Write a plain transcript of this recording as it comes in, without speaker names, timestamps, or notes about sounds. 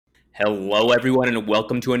Hello, everyone, and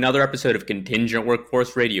welcome to another episode of Contingent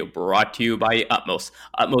Workforce Radio, brought to you by Utmost.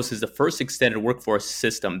 Utmost is the first extended workforce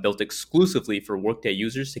system built exclusively for Workday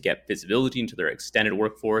users to get visibility into their extended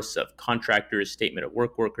workforce of contractors, statement of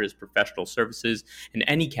work workers, professional services, and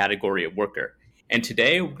any category of worker. And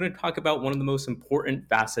today, we're going to talk about one of the most important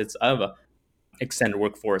facets of extended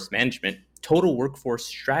workforce management, total workforce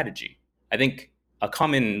strategy. I think a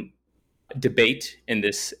common debate in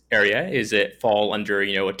this area is it fall under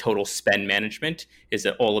a total spend management? Is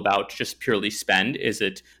it all about just purely spend? Is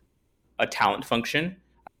it a talent function?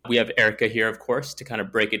 We have Erica here, of course, to kind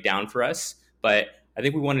of break it down for us, but I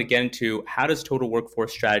think we wanted to get into how does total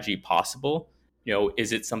workforce strategy possible?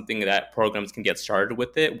 Is it something that programs can get started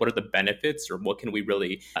with it? What are the benefits, or what can we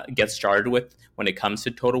really get started with when it comes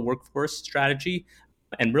to total workforce strategy?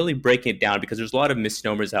 And really breaking it down, because there's a lot of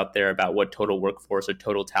misnomers out there about what total workforce or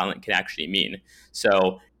total talent can actually mean.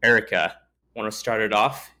 So, Erica, want to start it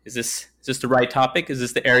off? Is this the right topic? Is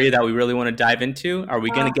this the area that we really want to dive into? Are we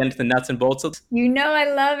going to get into the nuts and bolts of this?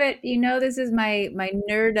 I love it. This is my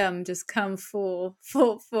nerdum just come full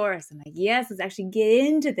force. I'm like, yes, let's actually get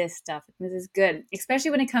into this stuff. This is good,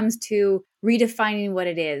 especially when it comes to redefining what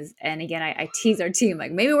it is. And again, I tease our team,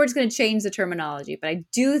 like maybe we're just going to change the terminology, but I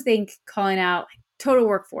do think calling out total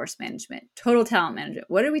workforce management, total talent management.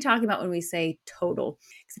 What are we talking about when we say total?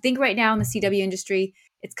 Because I think right now in the CW industry,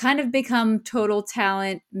 it's kind of become total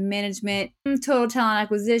talent management, total talent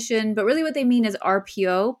acquisition, but really what they mean is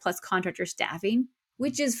RPO plus contractor staffing,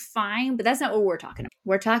 which is fine, but that's not what we're talking about.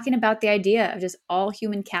 We're talking about the idea of just all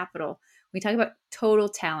human capital. We talk about total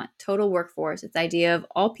talent, total workforce. It's the idea of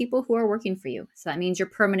all people who are working for you. So that means your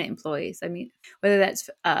permanent employees. I mean, whether that's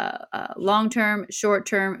long-term,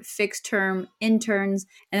 short-term, fixed-term, interns,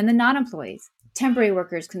 and then the non-employees, temporary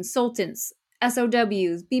workers, consultants,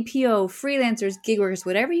 SOWs, BPO, freelancers, gig workers,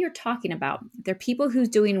 whatever you're talking about. They're people who's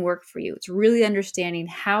doing work for you. It's really understanding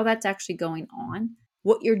how that's actually going on,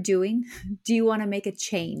 what you're doing. Do you want to make a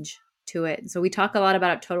change to it? So we talk a lot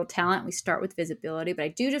about total talent. We start with visibility, but I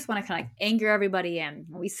do just want to kind of anchor everybody in.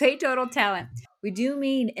 When we say total talent, we do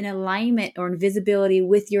mean an alignment or in visibility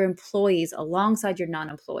with your employees alongside your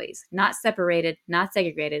non-employees, not separated, not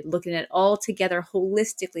segregated, looking at it all together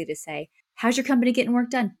holistically to say, how's your company getting work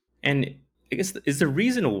done? And I guess is the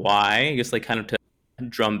reason why, I guess, like, kind of to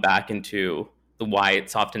drum back into the why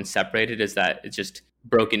it's often separated, is that it's just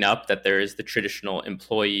broken up, that there is the traditional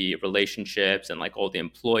employee relationships and like all the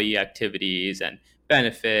employee activities and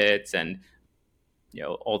benefits and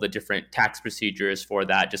all the different tax procedures for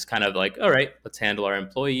that, just kind of like, all right, let's handle our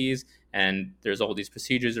employees, and there's all these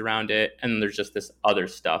procedures around it, and there's just this other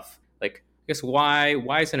stuff. Like, I guess why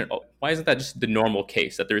isn't that just the normal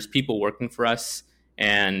case, that there's people working for us,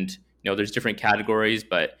 and there's different categories,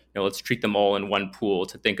 but let's treat them all in one pool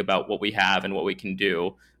to think about what we have and what we can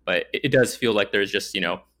do. But it does feel like there's just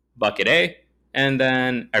bucket A and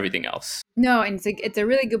then everything else. No, and it's a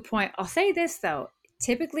really good point. I'll say this though,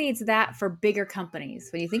 typically it's that for bigger companies.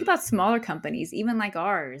 When you think about smaller companies, even like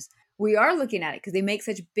ours, we are looking at it because they make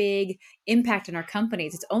such big impact in our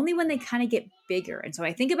companies. It's only when they kind of get bigger. And so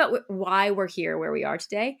I think about why we're here where we are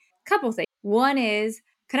today. A couple things. One is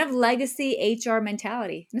kind of legacy HR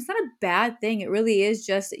mentality. And it's not a bad thing. It really is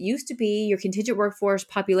just, it used to be your contingent workforce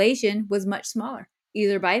population was much smaller,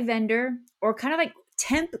 either by vendor or kind of like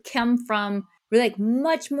temp come from really like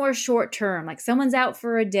much more short term, like someone's out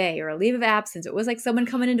for a day or a leave of absence. It was like someone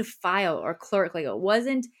coming in to file or clerk. Like it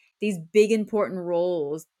wasn't these big important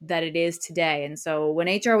roles that it is today. And so when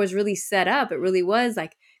HR was really set up, it really was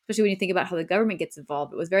like, especially when you think about how the government gets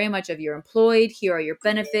involved, it was very much of you're employed, here are your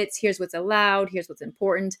benefits, here's what's allowed, here's what's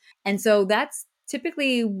important. And so that's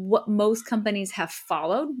typically what most companies have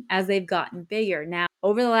followed as they've gotten bigger. Now,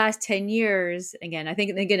 over the last 10 years, when I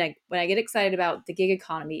get excited about the gig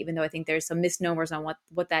economy, even though I think there's some misnomers on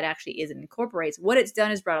what that actually is and incorporates, what it's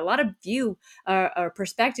done is brought a lot of view or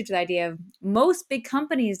perspective to the idea of most big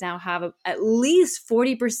companies now have at least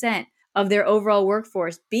 40% of their overall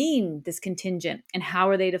workforce being this contingent, and how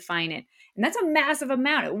are they define it? And that's a massive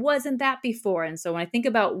amount. It wasn't that before. And so when I think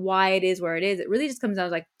about why it is where it is, it really just comes down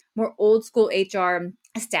to like more old school HR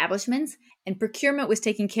establishments, and procurement was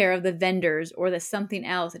taking care of the vendors or the something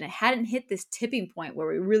else. And it hadn't hit this tipping point where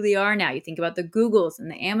we really are now. You think about the Googles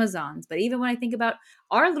and the Amazons, but even when I think about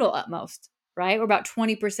our little Utmost, right? We're about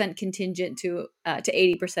 20% contingent to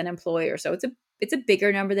 80% employer. So it's a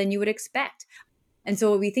bigger number than you would expect. And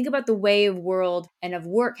so when we think about the way of world and of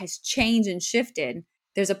work has changed and shifted,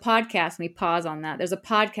 There's a podcast, let me pause on that. There's a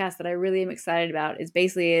podcast that I really am excited about.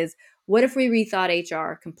 Is what if we rethought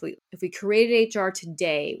HR completely? If we created HR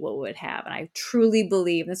today, what would it have? And I truly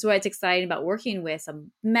believe, and this is why it's exciting about working with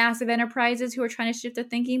some massive enterprises who are trying to shift their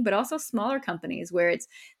thinking, but also smaller companies where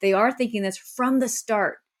they are thinking this from the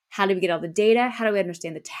start. How do we get all the data? How do we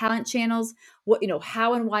understand the talent channels?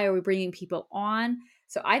 How and why are we bringing people on?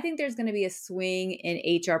 So I think there's going to be a swing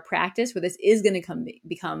in HR practice where this is going to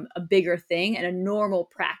become a bigger thing and a normal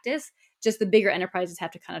practice. Just the bigger enterprises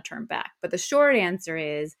have to kind of turn back. But the short answer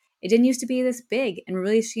is it didn't used to be this big, and we're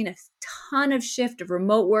really seeing a ton of shift of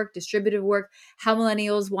remote work, distributed work, how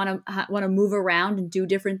millennials want to move around and do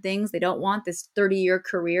different things. They don't want this 30-year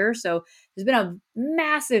career. So there's been a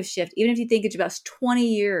massive shift, even if you think it's about 20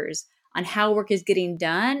 years on how work is getting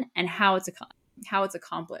done and how it's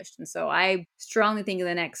accomplished. And so I strongly think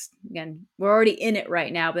we're already in it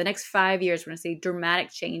right now, but the next 5 years, we're going to see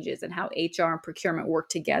dramatic changes in how HR and procurement work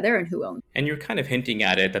together and who owns. And you're kind of hinting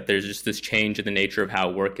at it, that there's just this change in the nature of how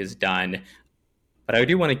work is done. But I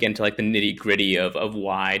do want to get into like the nitty gritty of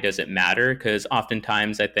why does it matter? Because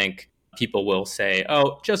oftentimes I think people will say,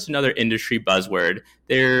 oh, just another industry buzzword.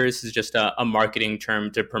 This is just a marketing term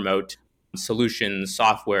to promote solutions,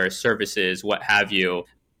 software, services, what have you.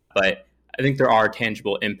 But I think there are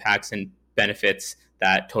tangible impacts and benefits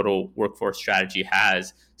that total workforce strategy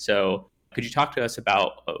has. So could you talk to us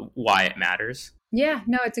about why it matters? Yeah,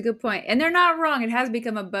 no, it's a good point. And they're not wrong. It has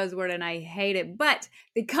become a buzzword and I hate it. But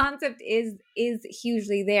the concept is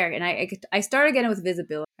hugely there. And I start again with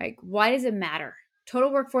visibility. Like, why does it matter?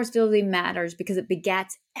 Total workforce visibility matters because it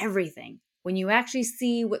begats everything. When you actually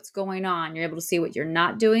see what's going on, you're able to see what you're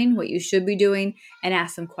not doing, what you should be doing, and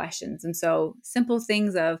ask some questions. And so simple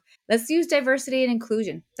things of, let's use diversity and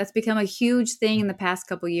inclusion. That's become a huge thing in the past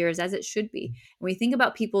couple of years, as it should be. When we think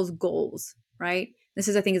about people's goals, right? This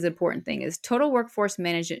is, I think, is an important thing, is total workforce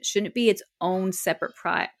management shouldn't be its own separate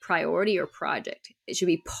priority or project. It should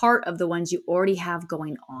be part of the ones you already have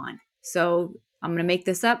going on. So I'm going to make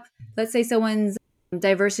this up. Let's say someone's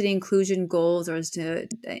diversity inclusion goals is to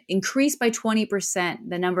increase by 20%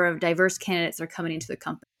 the number of diverse candidates that are coming into the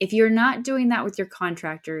company. If you're not doing that with your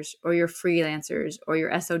contractors or your freelancers or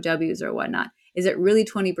your SOWs or whatnot, is it really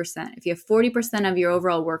 20%? If you have 40% of your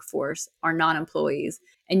overall workforce are non-employees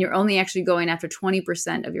and you're only actually going after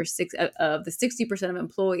 20% of the 60% of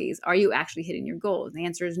employees, are you actually hitting your goals? And the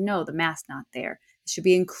answer is no, the math's not there. It should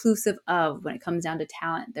be inclusive of when it comes down to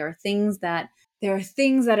talent. There are things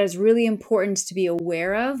that is really important to be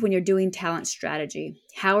aware of when you're doing talent strategy.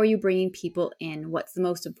 How are you bringing people in? What's the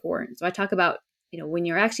most important? So I talk about, when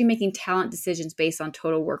you're actually making talent decisions based on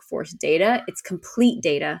total workforce data, it's complete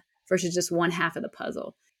data versus just one half of the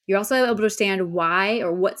puzzle. You're also able to understand why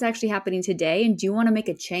or what's actually happening today, and do you want to make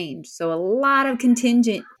a change? So a lot of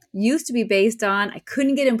contingent used to be based on, I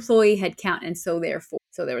couldn't get employee headcount, and so therefore.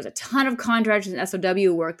 So there was a ton of contractors and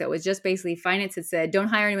SOW work that was just basically finance had said, don't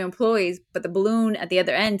hire any employees, but the balloon at the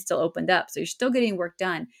other end still opened up. So you're still getting work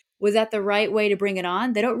done. Was that the right way to bring it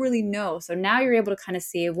on? They don't really know. So now you're able to kind of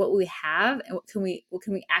see what we have and what can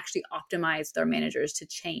we actually optimize with our managers to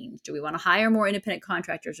change. Do we want to hire more independent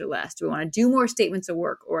contractors or less? Do we want to do more statements of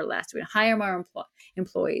work or less? Do we want to hire more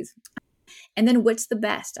employees? And then what's the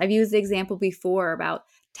best? I've used the example before about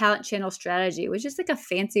talent channel strategy, which is like a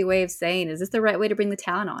fancy way of saying, is this the right way to bring the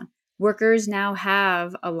talent on? Workers now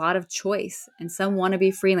have a lot of choice, and some want to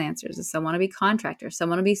be freelancers, and some want to be contractors, some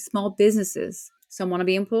want to be small businesses, some want to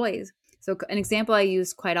be employees. So an example I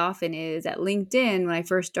use quite often is at LinkedIn. When I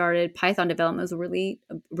first started, Python development was really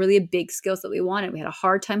a big skill set we wanted. We had a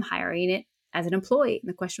hard time hiring it as an employee. And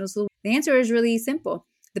the question was, the answer is really simple.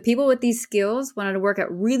 The people with these skills wanted to work at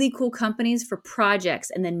really cool companies for projects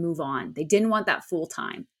and then move on. They didn't want that full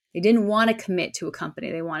time. They didn't want to commit to a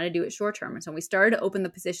company. They wanted to do it short term. And so when we started to open the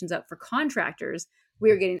positions up for contractors, we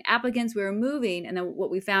were getting applicants, we were moving. And then what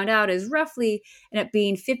we found out is roughly ended up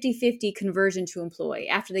being 50-50 conversion to employee.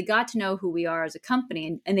 After they got to know who we are as a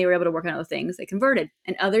company and they were able to work on other things, they converted.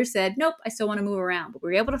 And others said, nope, I still want to move around. But we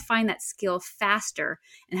were able to find that skill faster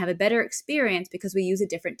and have a better experience because we use a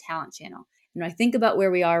different talent channel. I think about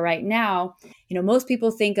where we are right now. Most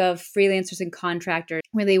people think of freelancers and contractors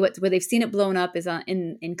where they've seen it blown up is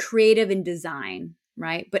in creative and design,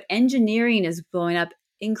 right? But engineering is blowing up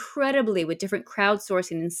incredibly with different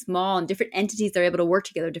crowdsourcing and small and different entities that are able to work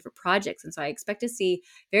together, different projects. And so I expect to see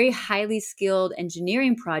very highly skilled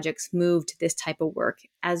engineering projects move to this type of work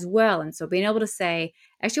as well. And so being able to say,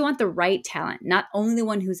 I actually want the right talent, not only the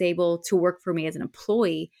one who's able to work for me as an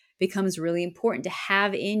employee, becomes really important to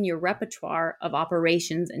have in your repertoire of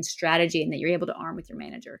operations and strategy, and that you're able to arm with your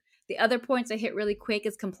manager. The other points I hit really quick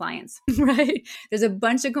is compliance, right? There's a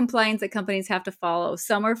bunch of compliance that companies have to follow.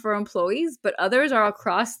 Some are for employees, but others are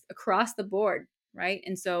across the board, right?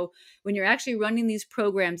 And so when you're actually running these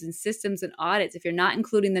programs and systems and audits, if you're not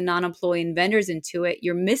including the non-employee and vendors into it,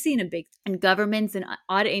 you're missing a big, and governments and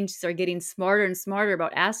audit agencies are getting smarter and smarter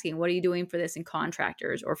about asking, what are you doing for this in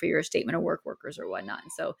contractors or for your statement of work workers or whatnot?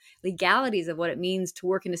 And so legalities of what it means to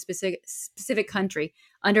work in a specific country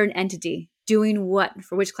under an entity, doing what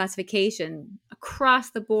for which classification across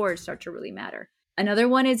the board start to really matter. Another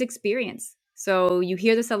one is experience. So you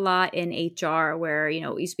hear this a lot in HR where, it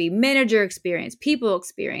used to be manager experience, people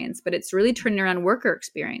experience, but it's really turning around worker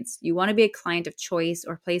experience. You want to be a client of choice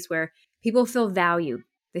or a place where people feel valued.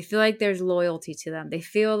 They feel like there's loyalty to them. They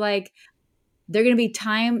feel like they're going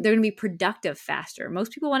to be productive faster.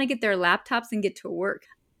 Most people want to get their laptops and get to work.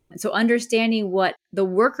 And so understanding what the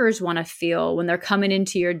workers want to feel when they're coming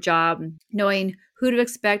into your job, knowing who to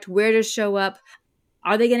expect, where to show up.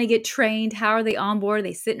 Are they going to get trained? How are they on board?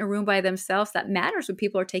 They sit in a room by themselves. That matters when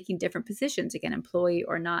people are taking different positions, again, employee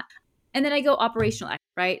or not. And then I go operational,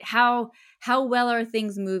 right? How well are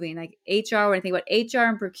things moving? Like HR, when I think about HR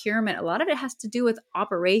and procurement, a lot of it has to do with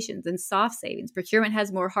operations and soft savings. Procurement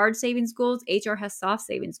has more hard savings goals. HR has soft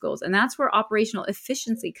savings goals. And that's where operational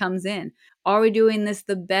efficiency comes in. Are we doing this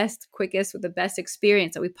the best, quickest, with the best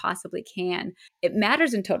experience that we possibly can? It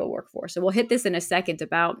matters in total workforce. So we'll hit this in a second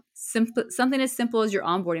about something as simple as your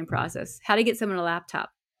onboarding process. How to get someone a laptop.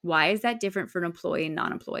 Why is that different for an employee and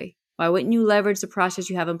non-employee? Why wouldn't you leverage the process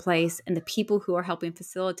you have in place and the people who are helping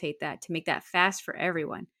facilitate that to make that fast for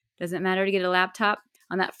everyone? Doesn't it matter to get a laptop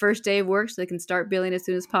on that first day of work so they can start billing as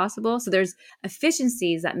soon as possible? So there's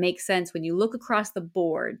efficiencies that make sense when you look across the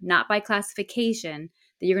board, not by classification,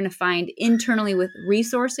 that you're going to find internally with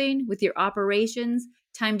resourcing, with your operations,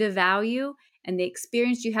 time to value, and the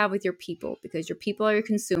experience you have with your people, because your people are your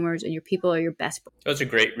consumers and your people are your best. Those are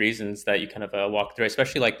great reasons that you kind of walk through,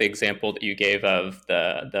 especially like the example that you gave of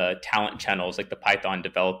the talent channels, like the Python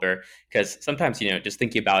developer, because sometimes, just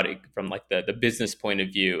thinking about it from like the business point of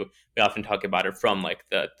view, we often talk about it from like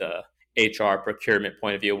the HR procurement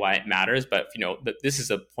point of view, why it matters. But, this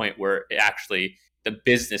is a point where it actually the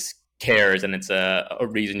business cares, and it's a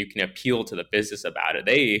reason you can appeal to the business about it.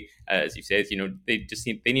 They, as you say,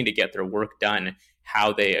 they need to get their work done.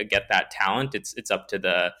 How they get that talent, it's up to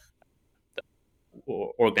the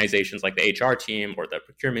organizations like the HR team or the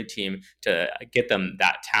procurement team to get them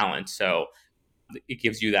that talent. So it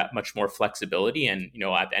gives you that much more flexibility, and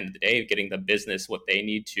at the end of the day, getting the business what they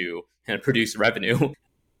need to produce revenue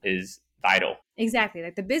is vital. Exactly.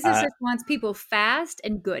 Like the business just wants people fast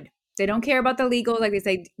and good. They don't care about the legal. Like they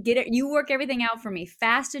say, get it. You work everything out for me,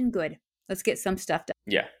 fast and good. Let's get some stuff done.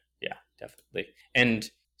 Yeah, definitely. And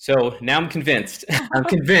so now I'm convinced. I'm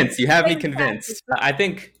convinced. You have me convinced. I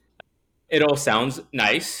think it all sounds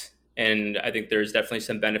nice, and I think there's definitely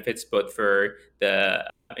some benefits both for the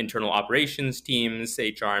internal operations teams,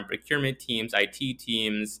 HR and procurement teams, IT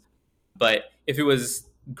teams. But if it was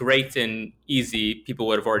great and easy, people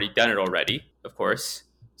would have already done it already, of course.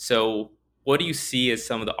 So what do you see as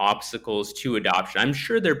some of the obstacles to adoption? I'm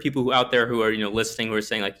sure there are people out there who are, listening, who are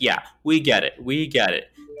saying like, yeah, we get it.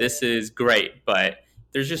 This is great. But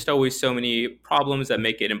there's just always so many problems that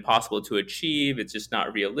make it impossible to achieve. It's just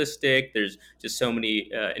not realistic. There's just so many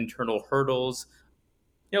internal hurdles.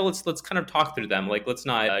 Let's kind of talk through them. Like, let's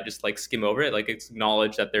not just like skim over it. Like, let's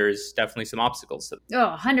acknowledge that there's definitely some obstacles.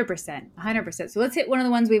 Oh, 100%. So let's hit one of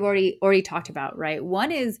the ones we've already talked about, right? One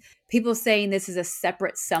is people saying this is a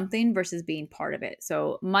separate something versus being part of it.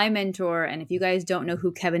 So my mentor, and if you guys don't know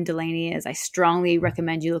who Kevin Delaney is, I strongly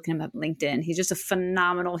recommend you looking him up on LinkedIn. He's just a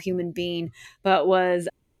phenomenal human being, but was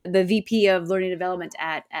the VP of learning development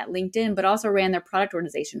at LinkedIn, but also ran their product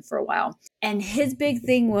organization for a while. And his big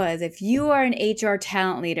thing was, if you are an HR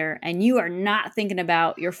talent leader and you are not thinking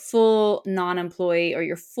about your full non-employee or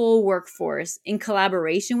your full workforce in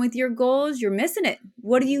collaboration with your goals, you're missing it.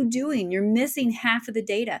 What are you doing? You're missing half of the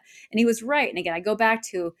data. And he was right. And again, I go back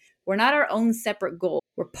to, we're not our own separate goal.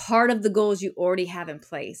 We're part of the goals you already have in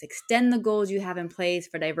place. Extend the goals you have in place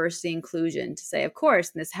for diversity inclusion to say, of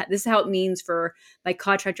course, this is how it means for my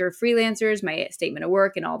contractor freelancers, my statement of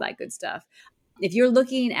work, and all that good stuff. If you're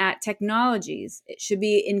looking at technologies, it should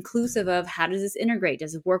be inclusive of how does this integrate?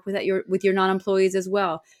 Does it work with your non-employees as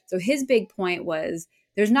well? So his big point was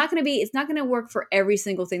it's not going to work for every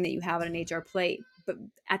single thing that you have on an HR plate. But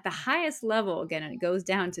at the highest level, again, and it goes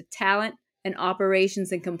down to talent and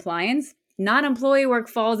operations and compliance, non-employee work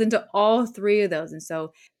falls into all three of those. And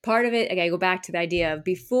so part of it, again, I go back to the idea of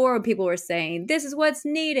before people were saying, this is what's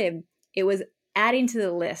needed. It was adding to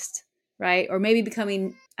the list, right? Or maybe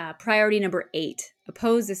becoming priority number 8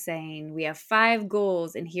 opposed to saying we have 5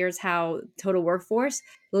 goals and here's how total workforce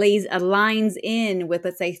aligns in with,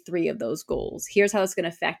 let's say, 3 of those goals. Here's how it's going to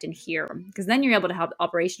affect in here. Because then you're able to help the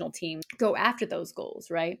operational team go after those goals,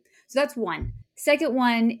 right? So that's one. Second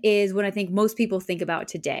one is what I think most people think about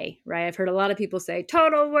today, right? I've heard a lot of people say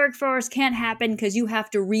total workforce can't happen because you have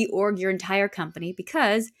to reorg your entire company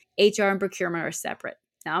because HR and procurement are separate.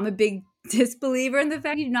 Now, I'm a big disbeliever in the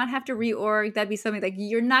fact you do not have to reorg. That'd be something like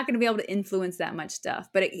you're not going to be able to influence that much stuff.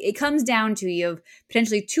 But it comes down to you have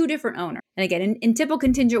potentially 2 different owners. And again, in typical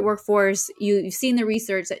contingent workforce, you've seen the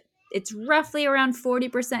research that it's roughly around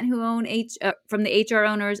 40% who own from the HR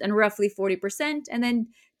owners and roughly 40%. And then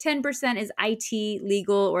 10% is IT,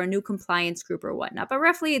 legal, or a new compliance group or whatnot. But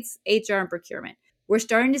roughly it's HR and procurement. We're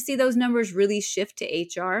starting to see those numbers really shift to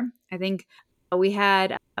HR. I think we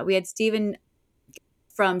had Stephen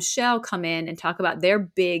from Shell come in and talk about their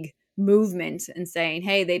big movement and saying,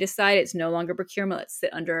 hey, they decided it's no longer procurement.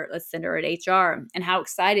 Let's center at HR, and how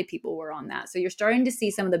excited people were on that. So you're starting to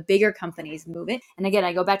see some of the bigger companies move it. And again,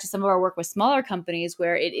 I go back to some of our work with smaller companies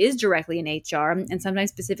where it is directly in HR and sometimes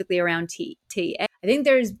specifically around TA. I think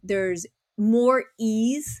there's more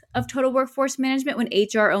ease of total workforce management when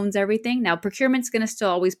HR owns everything. Now, procurement's going to still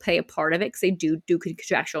always play a part of it because they do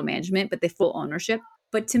contractual management, but they full ownership.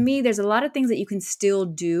 But to me, there's a lot of things that you can still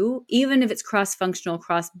do, even if it's cross-functional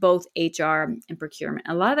across both HR and procurement.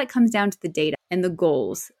 A lot of that comes down to the data and the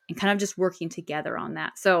goals and kind of just working together on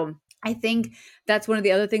that. So I think that's one of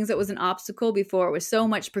the other things that was an obstacle before. It was so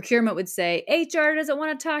much procurement would say, HR doesn't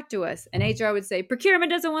want to talk to us. And HR would say,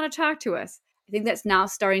 procurement doesn't want to talk to us. I think that's now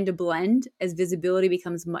starting to blend as visibility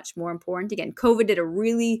becomes much more important. Again,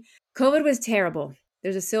 COVID was terrible.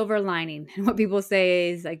 There's a silver lining. And what people say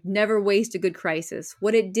is like, never waste a good crisis.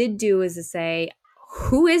 What it did do is to say,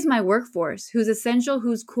 who is my workforce? Who's essential?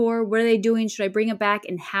 Who's core? What are they doing? Should I bring it back?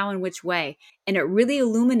 And how and which way? And it really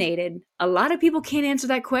illuminated a lot of people can't answer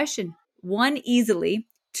that question. 1, easily.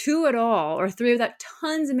 2 at all, or 3 without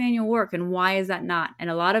tons of manual work. And why is that not? And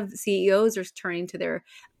a lot of CEOs are turning to the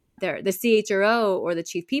CHRO or the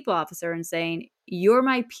chief people officer and saying, you're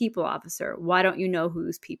my people officer. Why don't you know who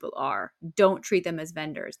those people are? Don't treat them as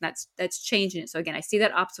vendors. That's changing it. So again, I see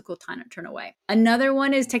that obstacle turn away. Another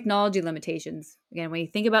one is technology limitations. Again, when you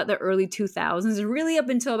think about the early 2000s, really up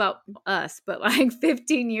until about us, but like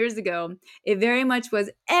 15 years ago, it very much was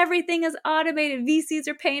everything is automated. VCs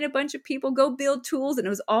are paying a bunch of people, go build tools. And it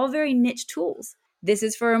was all very niche tools. This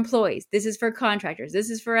is for employees. This is for contractors.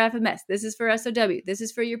 This is for FMS. This is for SOW. This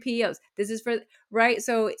is for your POs. This is for, right?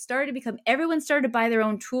 So it started to become, everyone started to buy their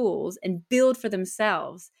own tools and build for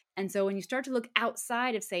themselves. And so when you start to look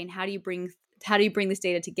outside of saying, how do you bring this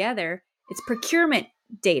data together? It's procurement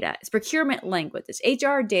data. It's procurement language. It's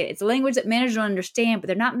HR data. It's a language that managers don't understand, but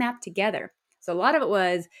they're not mapped together. So a lot of it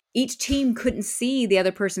was each team couldn't see the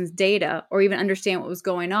other person's data or even understand what was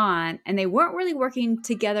going on. And they weren't really working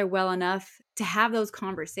together well enough to have those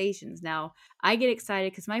conversations. Now, I get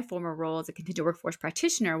excited because my former role as a contingent workforce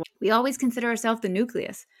practitioner, we always consider ourselves the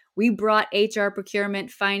nucleus. We brought HR,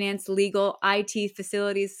 procurement, finance, legal, IT,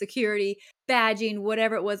 facilities, security, badging,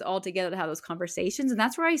 whatever it was, all together to have those conversations. And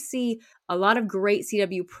that's where I see a lot of great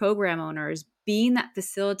CW program owners being that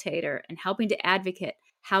facilitator and helping to advocate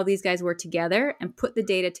how these guys work together and put the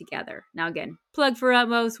data together. Now, again, plug for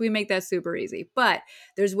Utmost, we make that super easy. But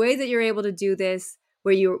there's ways that you're able to do this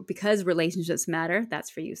because relationships matter,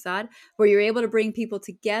 that's for you, Saad, where you're able to bring people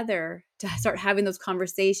together to start having those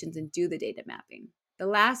conversations and do the data mapping. The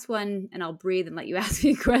last one, and I'll breathe and let you ask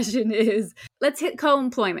me a question, is let's hit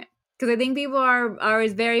co-employment. Because I think people are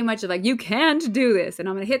very much like, you can't do this. And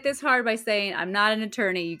I'm going to hit this hard by saying, I'm not an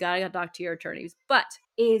attorney. You got to talk to your attorneys. But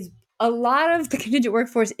a lot of the contingent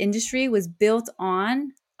workforce industry was built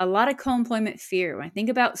on a lot of co-employment fear. When I think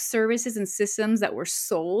about services and systems that were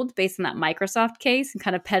sold based on that Microsoft case and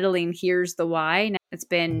kind of peddling, here's the why. Now, it's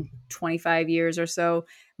been 25 years or so.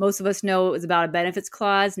 Most of us know it was about a benefits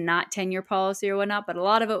clause, not tenure policy or whatnot. But a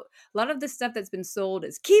lot of the stuff that's been sold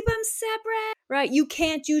is keep them separate, right? You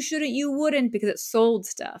can't, you shouldn't, you wouldn't, because it's sold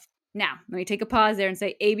stuff. Now, let me take a pause there and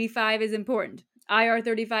say AB5 is important.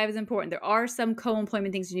 IR35 is important. There are some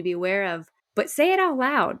co-employment things you need to be aware of, but say it out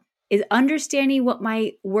loud. Is understanding what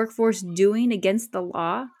my workforce doing against the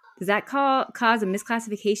law, does that cause a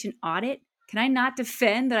misclassification audit? Can I not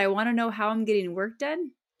defend that I want to know how I'm getting work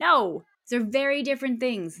done? No, these are very different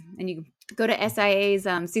things. And you go to SIA's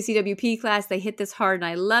CCWP class, they hit this hard. And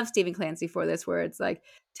I love Stephen Clancy for this, where it's like,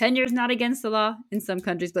 tenure is not against the law in some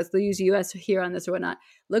countries, but let's use US here on this or whatnot.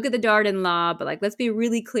 Look at the Darden law, but let's be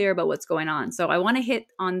really clear about what's going on. So I want to hit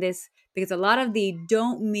on this because a lot of the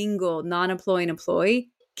don't mingle non-employee and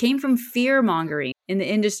employee came from fear mongering in the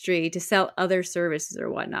industry to sell other services or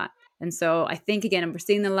whatnot. And so I think, again, we're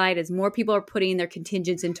seeing the light as more people are putting their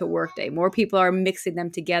contingents into Workday. More people are mixing them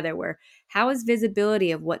together where how is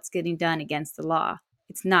visibility of what's getting done against the law?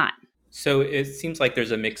 It's not. So it seems like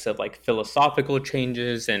there's a mix of like philosophical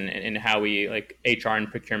changes and how we like HR and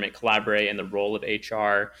procurement collaborate and the role of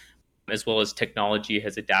HR, as well as technology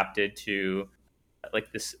has adapted to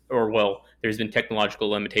like this, or well, there's been technological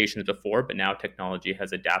limitations before, but now technology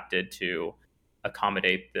has adapted to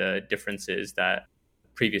accommodate the differences that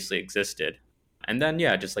previously existed. And then,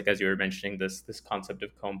 yeah, just like as you were mentioning, this concept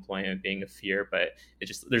of co-employment being a fear, but it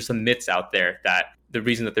just there's some myths out there that the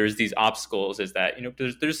reason that there's these obstacles is that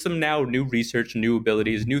there's some now new research, new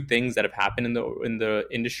abilities, new things that have happened in the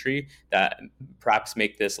industry that perhaps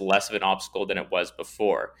make this less of an obstacle than it was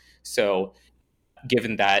before. So,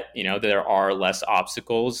 given that there are less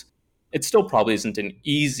obstacles, it still probably isn't an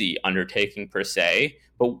easy undertaking per se.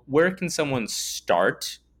 But where can someone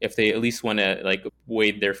start if they at least want to like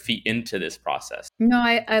wade their feet into this process? No,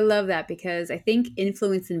 I love that because I think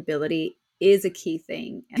influence and ability is a key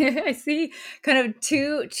thing. I see kind of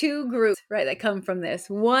two groups, right, that come from this.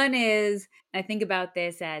 One is, I think about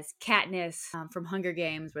this as Katniss from Hunger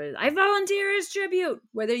Games, where I volunteer as tribute,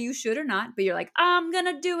 whether you should or not, but you're like, I'm going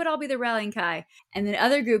to do it. I'll be the rallying cry. And then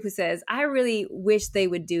other group who says, I really wish they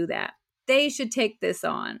would do that. They should take this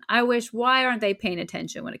on. I wish, why aren't they paying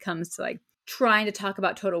attention when it comes to like trying to talk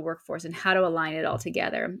about total workforce and how to align it all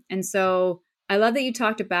together? And so I love that you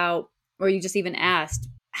talked about, or you just even asked,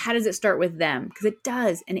 how does it start with them? Because it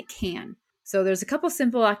does, and it can. So there's a couple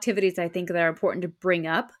simple activities I think that are important to bring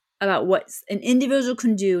up about what an individual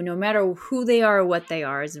can do, no matter who they are or what they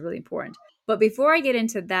are, is really important. But before I get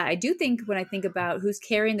into that, I do think when I think about who's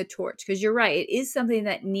carrying the torch, because you're right, it is something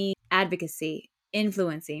that needs advocacy,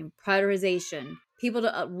 influencing, prioritization, people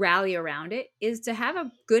to rally around it, is to have a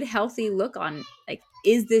good, healthy look on, like,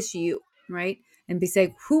 is this you, right? And be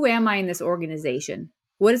saying, who am I in this organization?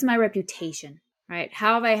 What is my reputation? Right?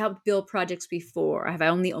 How have I helped build projects before? Or have I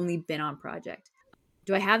only been on project?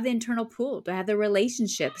 Do I have the internal pool? Do I have the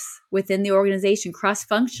relationships within the organization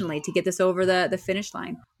cross-functionally to get this over the finish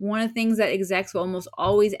line? One of the things that execs will almost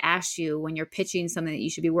always ask you when you're pitching something that you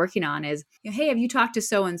should be working on is, hey, have you talked to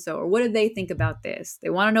so-and-so? Or what do they think about this? They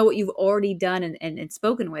want to know what you've already done and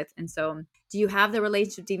spoken with. And so do you have the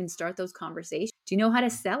relationship to even start those conversations? Do you know how to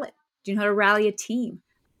sell it? Do you know how to rally a team?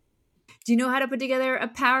 Do you know how to put together a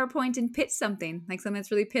PowerPoint and pitch something, like something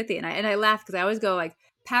that's really pithy? And I laugh because I always go like,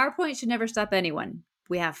 PowerPoint should never stop anyone.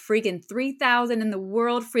 We have freaking 3,000 in the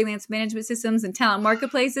world freelance management systems and talent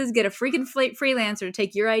marketplaces. Get a freaking freelancer to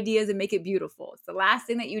take your ideas and make it beautiful. It's the last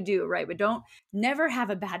thing that you do, right? But don't never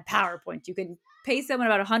have a bad PowerPoint. You can pay someone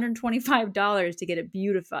about $125 to get it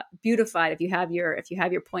beautified if you have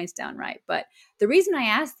your points down right. But the reason I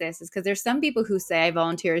ask this is because there's some people who say I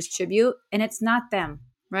volunteer as tribute, and it's not them.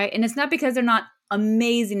 Right. And it's not because they're not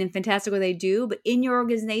amazing and fantastic what they do, but in your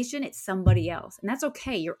organization, it's somebody else. And that's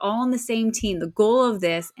okay. You're all on the same team. The goal of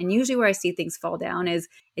this, and usually where I see things fall down, is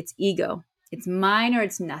it's ego. It's mine or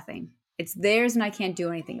it's nothing. It's theirs and I can't do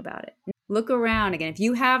anything about it. Look around again. If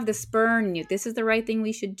you have the spur in you, this is the right thing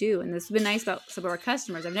we should do. And this has been nice about some of our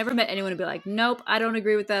customers. I've never met anyone who be like, nope, I don't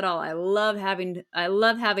agree with that at all. I love having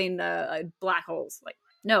black holes. Like,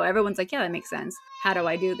 no, everyone's like, yeah, that makes sense. How do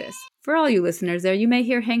I do this? For all you listeners there, you may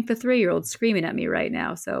hear Hank the 3-year-old screaming at me right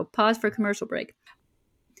now. So pause for a commercial break.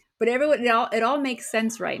 But it all makes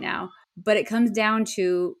sense right now. But it comes down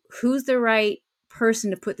to who's the right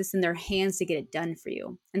person to put this in their hands to get it done for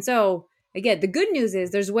you. And so, again, the good news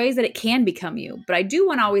is there's ways that it can become you. But I do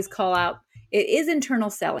want to always call out, it is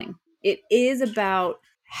internal selling. It is about,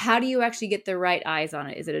 how do you actually get the right eyes on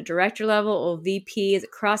it? Is it a director level or VP? Is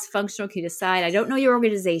it cross-functional? Can you decide? I don't know your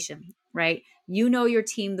organization, right? You know your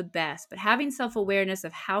team the best, but having self-awareness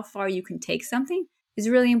of how far you can take something is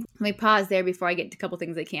really important. Let me pause there before I get to a couple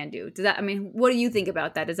things I can do. What do you think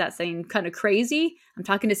about that? Does that seem kind of crazy? I'm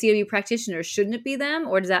talking to CW practitioners. Shouldn't it be them?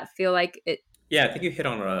 Or does that feel like it? Yeah, I think you hit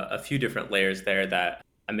on a few different layers there that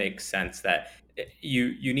make sense, that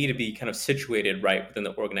you need to be kind of situated right within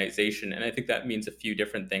the organization. And I think that means a few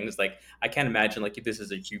different things. Like, I can't imagine like if this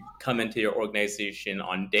is you come into your organization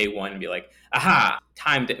on day one and be like, aha,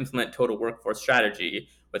 time to implement total workforce strategy,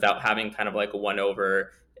 without having kind of like a one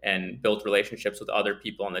over and built relationships with other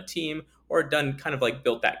people on the team, or done kind of like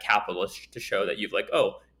built that capital to show that you've like,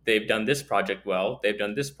 oh, they've done this project well, they've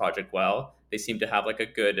done this project well, they seem to have like a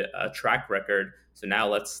good track record. So now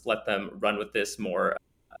let's let them run with this more,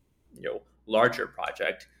 larger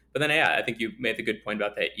project. But then, yeah, I think you made the good point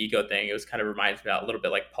about that ego thing. It was kind of reminds me about a little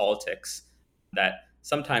bit like politics, that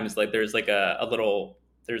sometimes like there's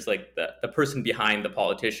there's like the person behind the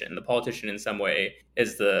politician. The politician in some way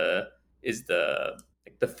is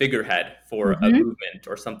like the figurehead for a Mm-hmm. movement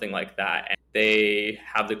or something like that. And they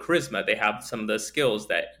have the charisma, they have some of the skills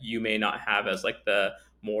that you may not have as like the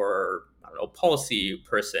more, I don't know, policy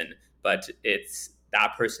person, but it's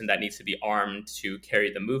that person that needs to be armed to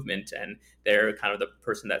carry the movement, and they're kind of the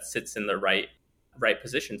person that sits in the right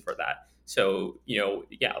position for that. So,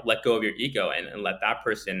 yeah, let go of your ego and let that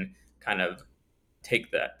person kind of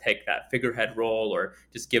take that figurehead role, or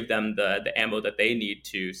just give them the ammo that they need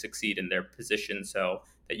to succeed in their position, so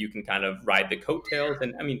that you can kind of ride the coattails.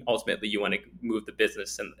 And I mean, ultimately, you want to move the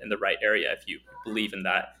business in the right area if you believe in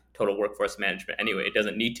that total workforce management. Anyway, it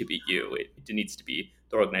doesn't need to be you; it needs to be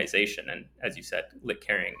the organization. And as you said,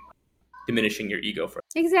 carrying diminishing your ego for.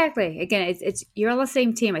 Exactly. Again, it's you're all the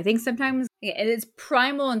same team. I think sometimes it's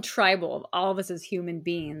primal and tribal of all of us as human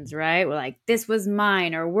beings, right? We're like, this was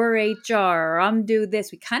mine, or we're HR, or I'm do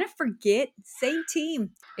this. We kind of forget same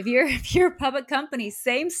team. If you're a public company,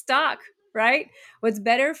 same stock, right? What's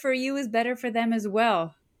better for you is better for them as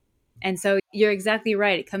well. And so you're exactly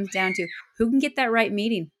right. It comes down to who can get that right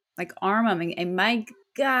meeting, like arm them. And my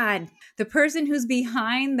God, the person who's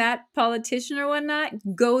behind that politician or whatnot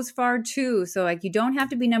goes far too. So like, you don't have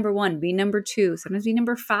to be number one, be number two, sometimes be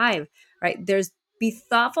number five, right? Be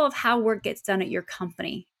thoughtful of how work gets done at your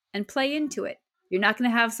company and play into it. You're not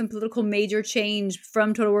going to have some political major change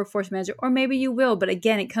from total workforce manager, or maybe you will. But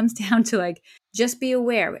again, it comes down to like, just be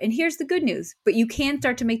aware. And here's the good news, but you can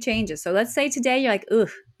start to make changes. So let's say today you're like,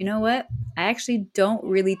 ugh, you know what? I actually don't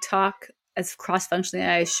really talk as cross-functionally as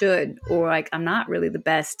I should, or like I'm not really the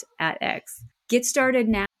best at X. Get started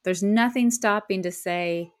now. There's nothing stopping to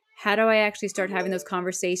say, how do I actually start having those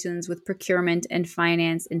conversations with procurement and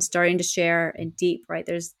finance and starting to share and deep, right?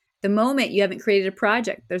 There's the moment you haven't created a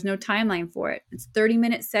project, there's no timeline for it. It's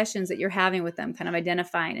 30-minute sessions that you're having with them, kind of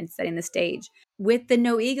identifying and setting the stage. With the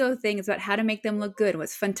no ego thing, it's about how to make them look good.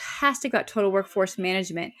 What's fantastic about total workforce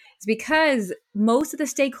management is because most of the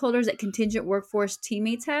stakeholders that contingent workforce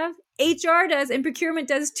teammates have, HR does and procurement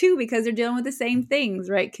does too, because they're dealing with the same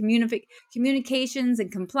things, right? Communications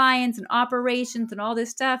and compliance and operations and all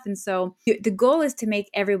this stuff. And so the goal is to make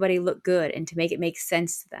everybody look good and to make it make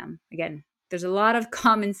sense to them. Again, there's a lot of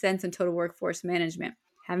common sense in total workforce management.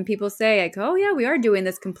 Having people say like, oh yeah, we are doing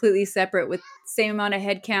this completely separate with same amount of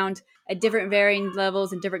headcount at different varying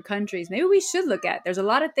levels in different countries. Maybe we should look at. There's a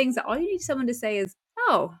lot of things that all you need someone to say is,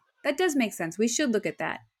 oh, that does make sense. We should look at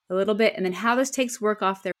that a little bit. And then how this takes work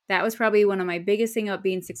off there. That was probably one of my biggest thing about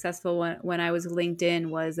being successful when I was LinkedIn,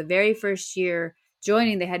 was the very first year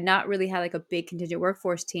joining, they had not really had like a big contingent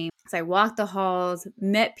workforce team. So I walked the halls,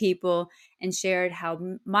 met people, and shared how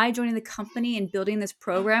my joining the company and building this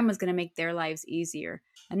program was going to make their lives easier.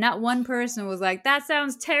 And not one person was like, that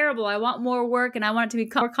sounds terrible. I want more work and I want it to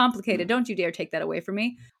be more complicated. Don't you dare take that away from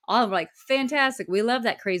me. All of them were like, fantastic. We love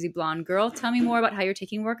that crazy blonde girl. Tell me more about how you're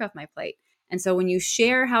taking work off my plate. And so when you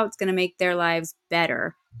share how it's going to make their lives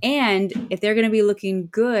better, and if they're going to be looking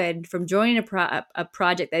good from joining a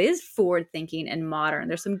project that is forward thinking and modern,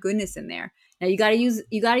 there's some goodness in there. Now you got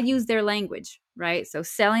to use their language, right? So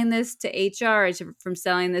selling this to HR is from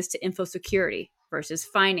selling this to info security versus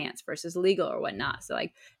finance versus legal or whatnot. So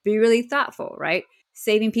like, be really thoughtful, right?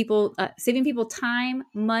 Saving people time,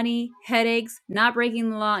 money, headaches, not breaking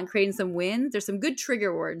the law, and creating some wins. There's some good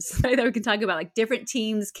trigger words that we can talk about, like different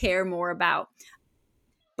teams care more about.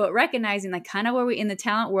 But recognizing like kind of where we in the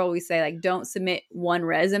talent world, we say like, don't submit one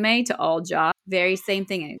resume to all jobs. Very same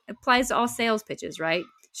thing. And it applies to all sales pitches, right?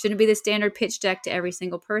 Shouldn't be the standard pitch deck to every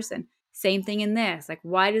single person. Same thing in this. Like,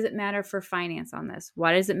 why does it matter for finance on this?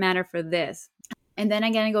 Why does it matter for this? And then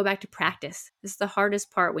again, I go back to practice. This is the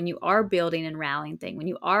hardest part when you are building and rallying thing. When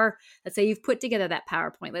you are, let's say you've put together that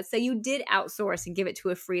PowerPoint. Let's say you did outsource and give it to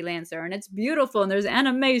a freelancer and it's beautiful and there's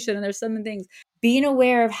animation and there's some things. Being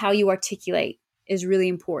aware of how you articulate is really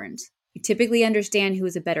important. You typically understand who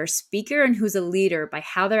is a better speaker and who's a leader by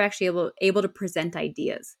how they're actually able to present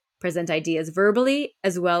ideas verbally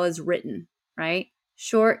as well as written, right?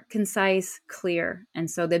 Short, concise, clear. And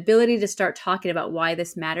so the ability to start talking about why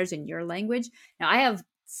this matters in your language. Now, I have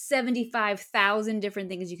 75,000 different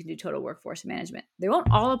things you can do total workforce management. They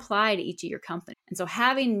won't all apply to each of your company. And so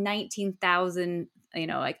having 19,000,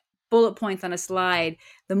 like bullet points on a slide,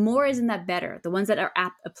 the more isn't that better. The ones that are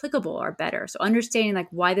applicable are better. So understanding like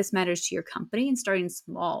why this matters to your company and starting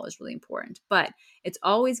small is really important. But it's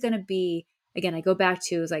always going to be, again, I go back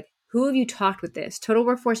to is like, who have you talked with this? Total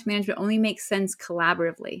workforce management only makes sense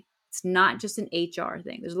collaboratively. It's not just an HR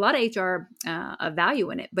thing. There's a lot of HR value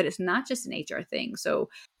in it, but it's not just an HR thing. So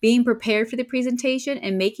being prepared for the presentation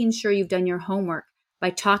and making sure you've done your homework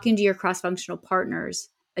by talking to your cross-functional partners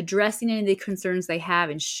addressing any of the concerns they have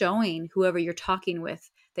and showing whoever you're talking with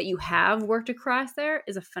that you have worked across there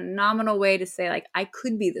is a phenomenal way to say, like, I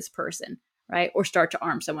could be this person, right? Or start to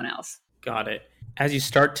arm someone else. Got it. As you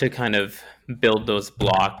start to kind of build those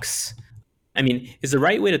blocks, I mean, is the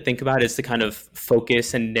right way to think about it is to kind of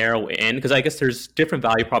focus and narrow in? Because I guess there's different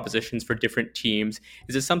value propositions for different teams.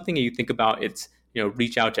 Is it something that you think about it's,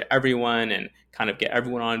 reach out to everyone and kind of get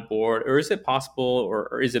everyone on board? Or is it possible,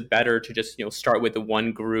 or is it better to just, start with the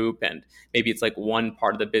one group and maybe it's like one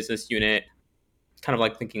part of the business unit? Kind of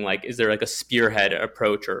like thinking like, is there like a spearhead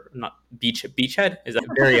approach or not beachhead? Is that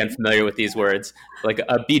very unfamiliar with these words? Like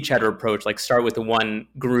a beachhead approach, like start with the one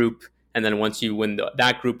group. And then once you win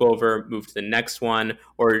that group over, move to the next one.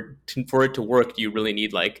 Or for it to work, do you really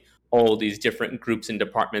need like all these different groups and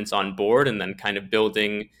departments on board and then kind of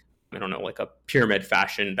building, I don't know, like a pyramid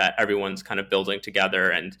fashion that everyone's kind of building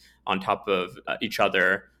together and on top of each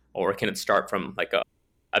other? Or can it start from like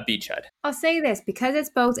a beachhead? I'll say this, because it's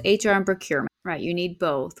both HR and procurement, right? You need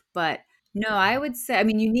both. But no, I would say, I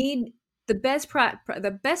mean, you need the best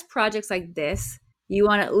projects like this. You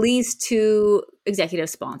want at least 2 executive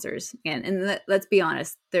sponsors. And let's be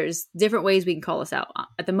honest, there's different ways we can call this out.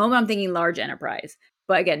 At the moment, I'm thinking large enterprise.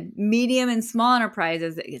 But again, medium and small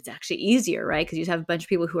enterprises, it's actually easier, right? Because you have a bunch of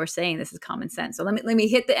people who are saying this is common sense. So let me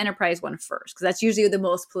hit the enterprise one first, because that's usually the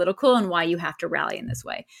most political and why you have to rally in this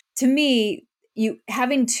way. To me, you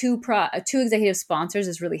having 2 executive sponsors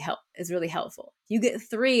is really helpful. You get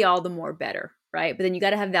 3, all the more better, right? But then you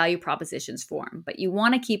got to have value propositions for them. But you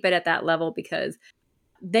want to keep it at that level, because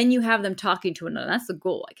then you have them talking to another. That's the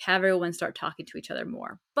goal. Like, have everyone start talking to each other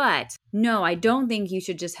more. But no, I don't think you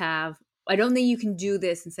should just I don't think you can do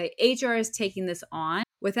this and say HR is taking this on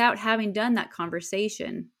without having done that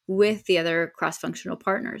conversation with the other cross-functional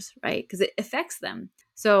partners, right? Because it affects them.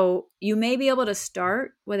 So you may be able to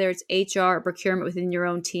start, whether it's HR or procurement within your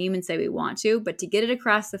own team, and say we want to, but to get it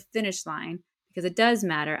across the finish line, because it does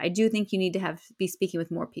matter, I do think you need to be speaking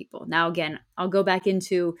with more people. Now, again, I'll go back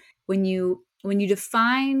into when you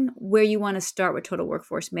define where you want to start with total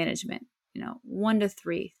workforce management, 1 to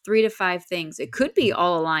 3, 3 to 5 things. It could be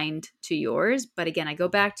all aligned to yours. But again, I go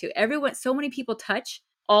back to everyone. So many people touch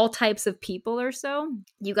all types of people or so.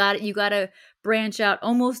 You got to branch out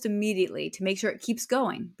almost immediately to make sure it keeps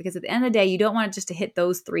going. Because at the end of the day, you don't want it just to hit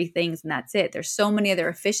those 3 things and that's it. There's so many other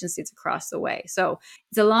efficiencies across the way. So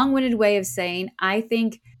it's a long-winded way of saying, I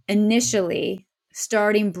think initially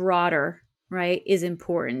starting broader, right, is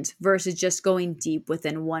important versus just going deep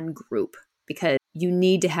within one group, because you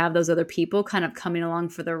need to have those other people kind of coming along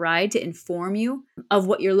for the ride to inform you of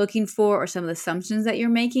what you're looking for or some of the assumptions that you're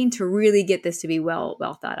making to really get this to be well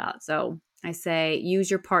thought out. So I say use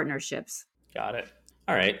your partnerships. Got it.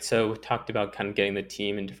 All right. So we talked about kind of getting the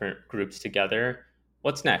team in different groups together.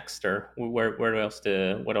 What's next, or what else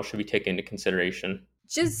should we take into consideration?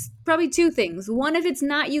 Just probably 2 things. One, if it's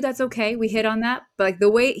not you, that's okay. We hit on that. But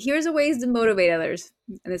here's a ways to motivate others.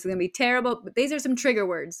 And this is going to be terrible, but these are some trigger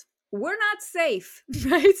words. We're not safe,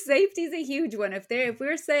 right? Safety is a huge one. If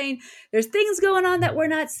we're saying there's things going on that we're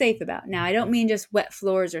not safe about. Now, I don't mean just wet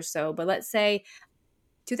floors or so, but let's say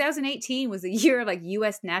 2018 was a year of like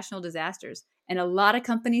U.S. national disasters. And a lot of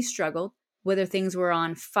companies struggled, whether things were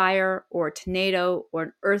on fire or a tornado or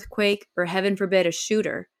an earthquake or, heaven forbid, a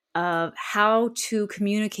shooter, of how to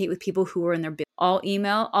communicate with people who are in their business.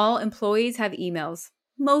 All employees have emails.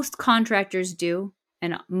 Most contractors do.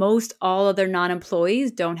 And most all of their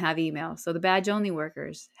non-employees don't have email. So the badge-only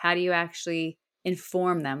workers, how do you actually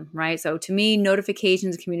inform them, right? So to me,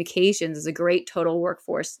 notifications, communications is a great total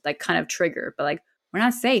workforce, like kind of trigger. But like, we're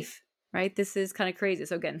not safe, right? This is kind of crazy.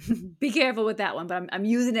 So again, be careful with that one. But I'm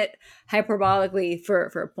using it hyperbolically for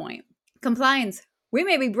a point. Compliance. We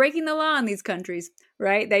may be breaking the law in these countries,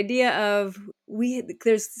 right? The idea of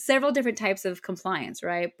there's several different types of compliance,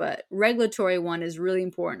 right? But regulatory one is really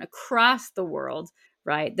important across the world.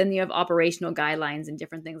 Right. Then you have operational guidelines and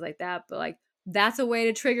different things like that. But like, that's a way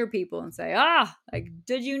to trigger people and say, like,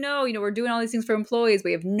 did you know, we're doing all these things for employees.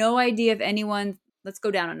 We have no idea if anyone, let's go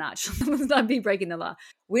down a notch. Let's not be breaking the law.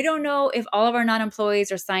 We don't know if all of our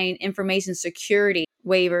non-employees are signing information security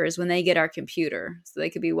waivers when they get our computer. So they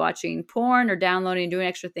could be watching porn or downloading and doing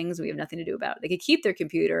extra things we have nothing to do about. They could keep their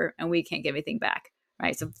computer and we can't give anything back.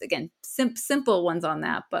 Right. So again, simple ones on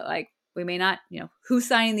that. But like, we may not, who's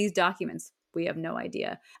signing these documents? We have no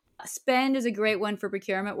idea. Spend is a great one for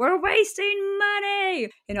procurement. We're wasting money.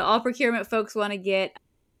 All procurement folks want to get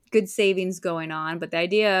good savings going on. But the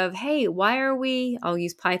idea of, hey, I'll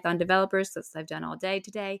use Python developers, since I've done all day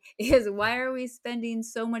today, is why are we spending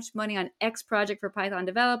so much money on X project for Python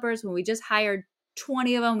developers when we just hired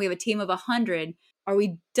 20 of them? We have a team of 100. Are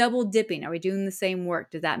we double dipping? Are we doing the same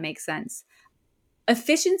work? Does that make sense?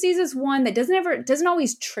 Efficiencies is one that doesn't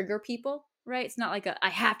always trigger people, right? It's not like I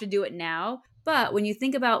have to do it now. But when you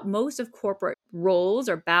think about most of corporate roles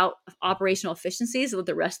are about operational efficiencies, let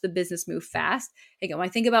the rest of the business move fast. Again, when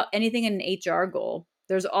I think about anything in an HR goal,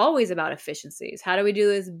 there's always about efficiencies. How do we do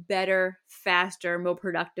this better, faster, more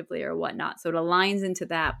productively, or whatnot? So it aligns into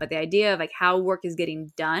that. But the idea of like how work is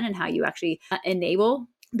getting done and how you actually enable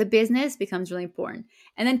the business becomes really important.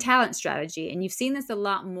 And then talent strategy. And you've seen this a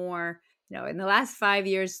lot more. In the last 5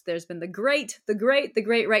 years, there's been the great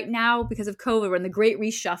right now because of COVID. We're in the great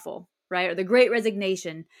reshuffle, right? Or the great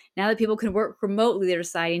resignation. Now that people can work remotely, they're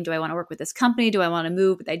deciding, do I want to work with this company? Do I want to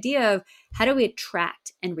move? But the idea of how do we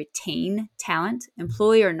attract and retain talent,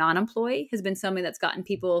 employee or non-employee, has been something that's gotten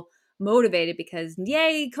people motivated because,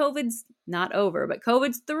 yay, COVID's not over, but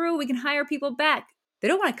COVID's through. We can hire people back. They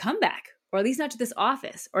don't want to come back, or at least not to this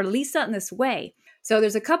office, or at least not in this way. So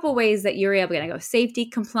there's a couple ways that you're able to go: safety,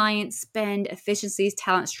 compliance, spend, efficiencies,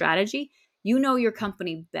 talent strategy. You know your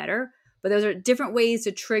company better, but those are different ways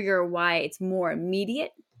to trigger why it's more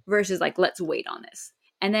immediate versus like, let's wait on this.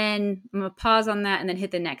 And then I'm going to pause on that and then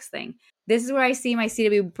hit the next thing. This is where I see my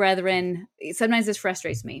CW brethren. Sometimes this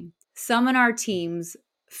frustrates me. Some in our teams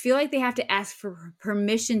feel like they have to ask for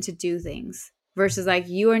permission to do things versus like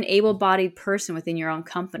you are an able-bodied person within your own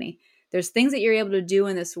company. There's things that you're able to do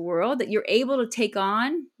in this world that you're able to take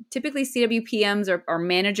on. Typically CWPMs are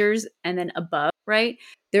managers and then above, right?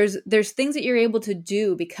 There's things that you're able to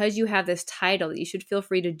do because you have this title that you should feel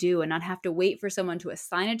free to do and not have to wait for someone to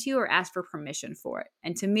assign it to you or ask for permission for it.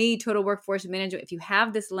 And to me, total workforce management, if you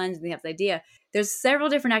have this lens and you have the idea, there's several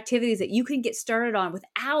different activities that you can get started on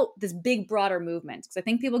without this big, broader movement. Because I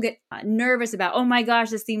think people get nervous about, oh my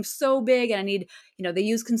gosh, this seems so big and I need, they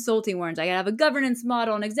use consulting words. I gotta have a governance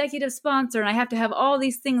model, an executive sponsor, and I have to have all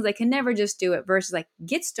these things. I can never just do it versus like,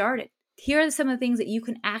 get started. Here are some of the things that you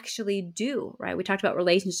can actually do, right? We talked about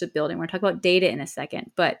relationship building. We're going to talk about data in a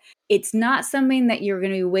second, but it's not something that you're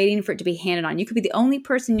going to be waiting for it to be handed on. You could be the only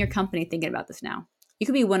person in your company thinking about this now. You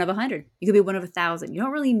could be one of 100. You could be one of 1,000. You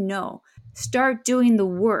don't really know. Start doing the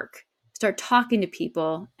work. Start talking to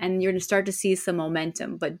people, and you're going to start to see some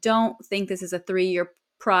momentum. But don't think this is a 3-year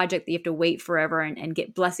project that you have to wait forever and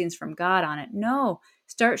get blessings from God on it. No,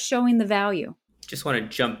 start showing the value. Just want to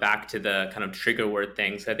jump back to the kind of trigger word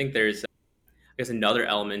things. I think there's, another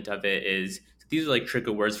element of it is these are like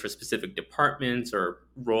trigger words for specific departments or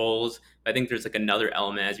roles. I think there's like another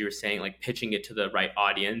element, as you were saying, like pitching it to the right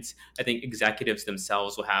audience. I think executives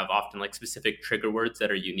themselves will have often like specific trigger words that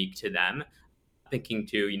are unique to them. Thinking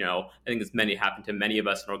to, I think as many happen to many of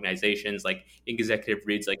us in organizations, like executive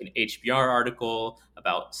reads like an HBR article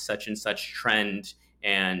about such and such trend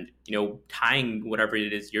and, tying whatever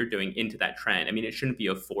it is you're doing into that trend. I mean, it shouldn't be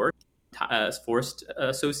a forced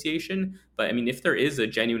association, but I mean, if there is a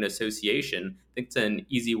genuine association, I think it's an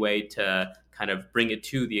easy way to kind of bring it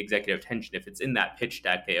to the executive attention. If it's in that pitch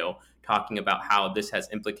deck, talking about how this has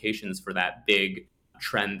implications for that big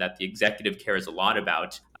trend that the executive cares a lot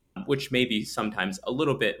about, which may be sometimes a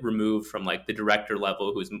little bit removed from like the director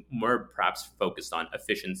level, who's more perhaps focused on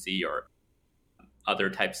efficiency or other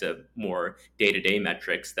types of more day-to-day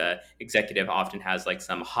metrics. The executive often has like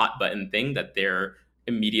some hot button thing that they're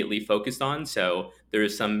immediately focused on. So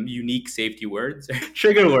there's some unique safety words,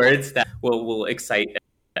 trigger words that will excite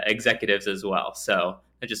executives as well. So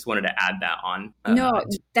I just wanted to add that on. No,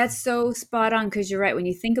 that's so spot on, because you're right. When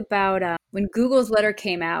you think about when Google's letter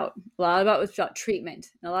came out, a lot about it was about treatment.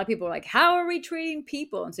 And a lot of people were like, how are we treating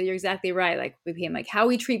people? And so you're exactly right. Like we became like how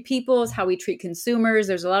we treat people is how we treat consumers.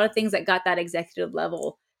 There's a lot of things that got that executive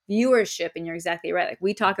level viewership, and you're exactly right. Like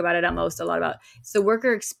we talk about it at most a lot about it's the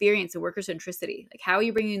worker experience, the worker centricity. Like how are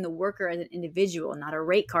you bringing the worker as an individual, not a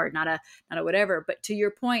rate card, not a whatever. But to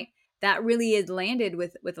your point, that really is landed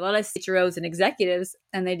with a lot of CHROs and executives,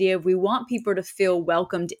 and the idea of we want people to feel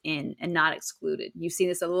welcomed in and not excluded. You've seen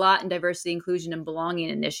this a lot in diversity, inclusion, and belonging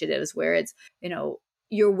initiatives where it's,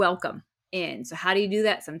 you're welcome in. So how do you do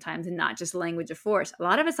that sometimes, and not just language of force? A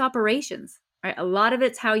lot of it's operations, right? A lot of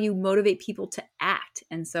it's how you motivate people to act.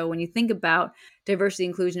 And so when you think about diversity,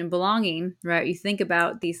 inclusion, and belonging, right, you think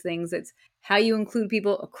about these things, it's how you include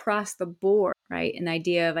people across the board, right? An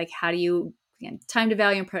idea of like, how do you, again, time to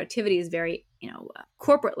value and productivity is very,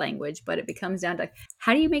 corporate language, but it becomes down to like,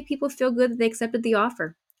 how do you make people feel good that they accepted the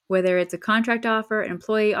offer? Whether it's a contract offer, an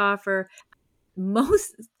employee offer.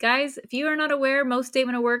 Most guys, if you are not aware, most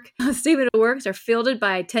statement of works are fielded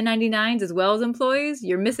by 1099s as well as employees.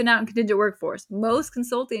 You're missing out on contingent workforce. Most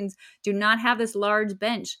consultings do not have this large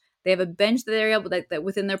bench They have a bench that they're able that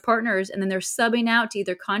within their partners, and then they're subbing out to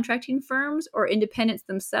either contracting firms or independents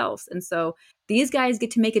themselves. And so these guys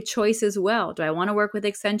get to make a choice as well. Do I want to work with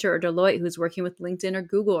Accenture or Deloitte, who's working with LinkedIn or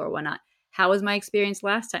Google or whatnot? How was my experience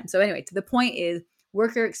last time? So anyway, to the point is,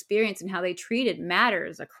 worker experience and how they treat it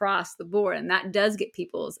matters across the board. And that does get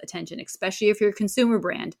people's attention, especially if you're a consumer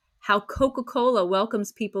brand. How Coca-Cola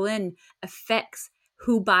welcomes people in affects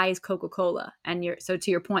who buys Coca-Cola. And so to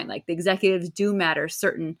your point, like the executives do matter,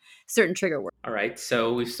 certain trigger words. All right.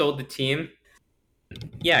 So we've sold the team.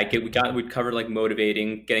 Yeah, we covered like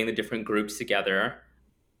motivating, getting the different groups together.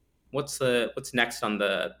 What's next on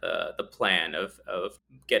the plan of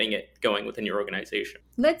getting it going within your organization?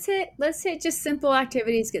 Let's hit just simple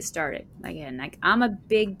activities, get started. Again, like I'm a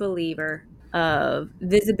big believer of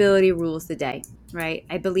visibility rules the day, right?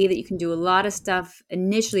 I believe that you can do a lot of stuff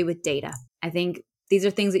initially with data. I think these are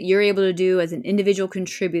things that you're able to do as an individual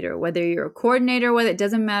contributor, whether you're a coordinator, whether it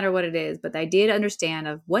doesn't matter what it is, but the idea to understand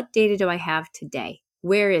of what data do I have today?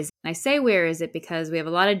 Where is it? And I say where is it because we have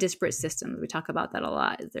a lot of disparate systems. We talk about that a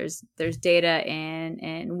lot. There's data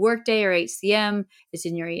in Workday or HCM. It's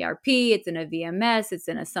in your ERP. It's in a VMS. It's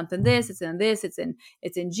in a something this. It's in this. It's in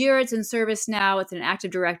Jira. It's in ServiceNow. It's in an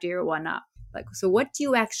Active Directory or whatnot. Like, so what do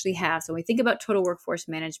you actually have? So when we think about total workforce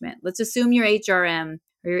management, let's assume your HRM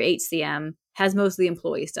or your HCM has most of the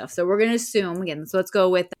employee stuff. So we're going to assume, again, so let's go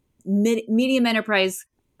with medium enterprise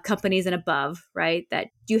companies and above, right? That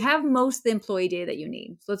you have most of the employee data that you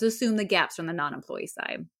need. So let's assume the gaps on the non-employee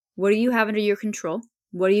side. What do you have under your control?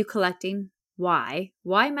 What are you collecting? Why?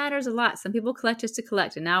 Why matters a lot. Some people collect just to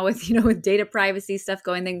collect. And now with data privacy stuff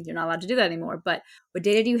going, then you're not allowed to do that anymore. But what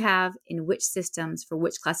data do you have in which systems for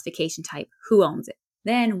which classification type? Who owns it?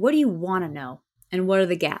 Then what do you want to know? And what are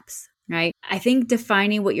the gaps? Right? I think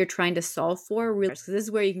defining what you're trying to solve for really, because this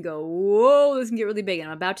is where you can go, whoa, this can get really big. And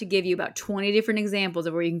I'm about to give you about 20 different examples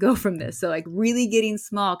of where you can go from this. So like really getting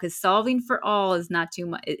small, because solving for all is not too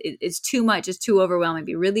much. It's too much. It's too overwhelming.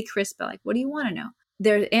 Be really crisp about like, what do you want to know?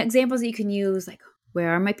 There are examples that you can use like, where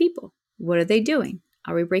are my people? What are they doing?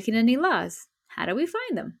 Are we breaking any laws? How do we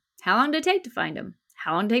find them? How long did it take to find them?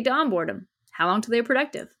 How long did it take to onboard them? How long till they're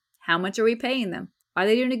productive? How much are we paying them? Are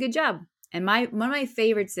they doing a good job? And one of my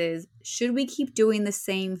favorites is, should we keep doing the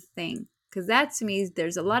same thing? Because that to me,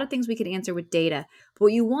 there's a lot of things we can answer with data. But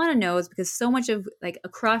what you want to know is, because so much of like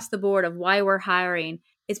across the board of why we're hiring,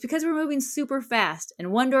 it's because we're moving super fast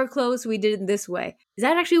and one door closed, so we did it this way. Is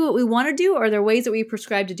that actually what we want to do? Or are there ways that we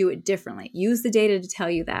prescribe to do it differently? Use the data to tell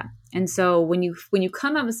you that. And so when you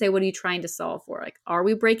come up and say, what are you trying to solve for? Like, are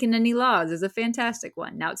we breaking any laws is a fantastic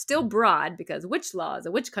one. Now it's still broad because which laws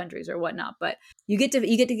or which countries or whatnot, but you get to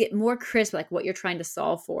get more crisp, like what you're trying to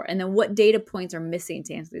solve for. And then what data points are missing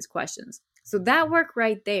to answer these questions. So that work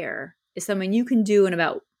right there is something you can do in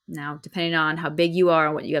about, now depending on how big you are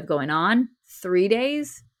and what you have going on, 3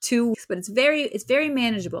 days, 2 weeks, but it's very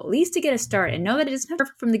manageable, at least to get a start, and know that it isn't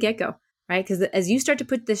perfect from the get-go, right? Because as you start to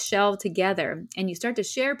put this shelf together and you start to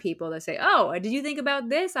share people, they say, oh, did you think about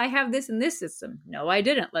this? I have this in this system. No, I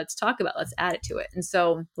didn't. Let's add it to it. And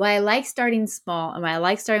so why I like starting small and why I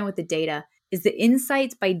like starting with the data is the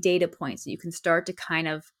insights by data points that you can start to kind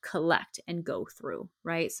of collect and go through,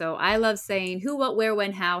 right? So I love saying who, what, where,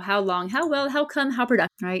 when, how long, how well, how come, how productive,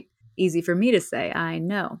 right? Easy for me to say. I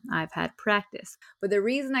know, I've had practice. But the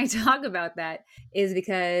reason I talk about that is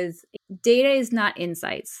because data is not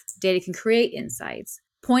insights. Data can create insights.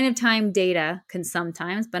 Point of time data can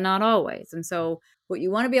sometimes, but not always. And so what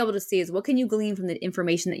you want to be able to see is, what can you glean from the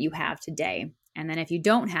information that you have today? And then if you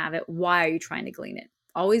don't have it, why are you trying to glean it?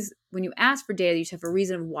 Always, when you ask for data, you should have a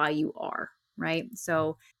reason of why you are, right?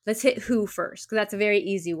 So let's hit who first, because that's a very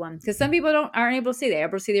easy one. Because some people aren't able to see. They're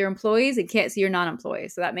able to see their employees and can't see your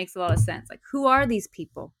non-employees. So that makes a lot of sense. Like, who are these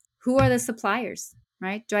people? Who are the suppliers,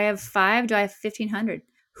 right? Do I have 5? Do I have 1,500?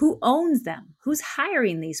 Who owns them? Who's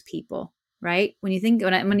hiring these people, right? When I'm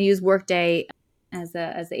going to use Workday as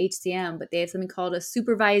the HCM, but they have something called a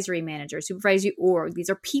supervisory manager, supervisory org. These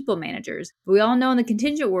are people managers. But we all know in the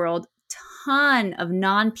contingent world, ton of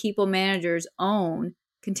non-people managers own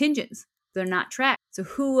contingents. They're not tracked. So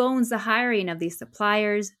who owns the hiring of these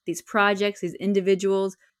suppliers, these projects, these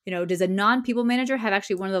individuals? Does a non-people manager have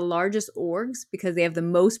actually one of the largest orgs because they have the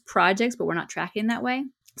most projects, but we're not tracking that way?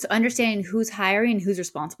 So understanding who's hiring and who's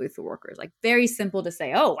responsible for workers, like very simple to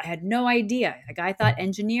say, oh, I had no idea. Like, I thought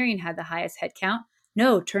engineering had the highest headcount.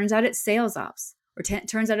 No, turns out it's sales ops, or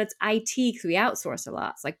turns out it's IT because we outsource a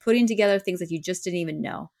lot. It's like putting together things that you just didn't even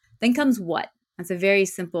know. Then comes what? That's a very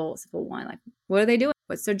simple one. Like, what are they doing?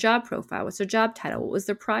 What's their job profile? What's their job title? What was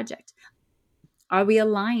their project? Are we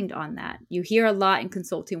aligned on that? You hear a lot in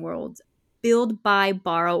consulting worlds, build, buy,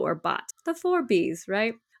 borrow, or bot. The 4 Bs,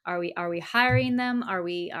 right? Are we hiring them? Are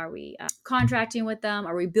we contracting with them?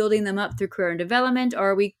 Are we building them up through career and development?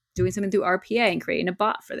 Or are we doing something through RPA and creating a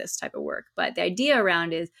bot for this type of work? But the idea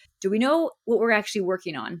around is, do we know what we're actually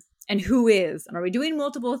working on? And who is? And are we doing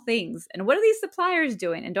multiple things? And what are these suppliers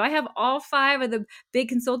doing? And do I have all 5 of the big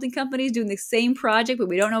consulting companies doing the same project, but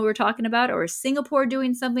we don't know what we're talking about? Or is Singapore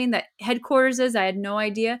doing something that headquarters is? I had no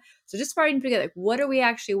idea. So just starting to together, like, what are we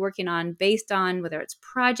actually working on based on whether it's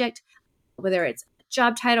project, whether it's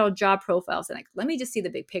job title, job profiles, and like, let me just see the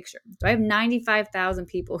big picture. So I have 95,000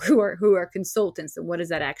 people who are consultants, and what is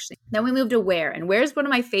that actually? Then we move to where, and where's one of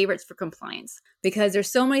my favorites for compliance, because there's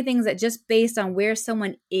so many things that just based on where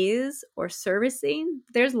someone is or servicing,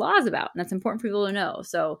 there's laws about, and that's important for people to know.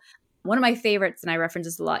 So one of my favorites, and I reference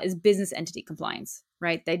this a lot, is business entity compliance,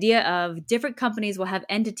 right? The idea of different companies will have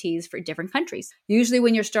entities for different countries. Usually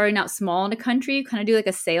when you're starting out small in a country, you kind of do like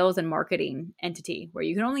a sales and marketing entity where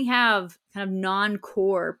you can only have kind of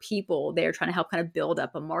non-core people there trying to help kind of build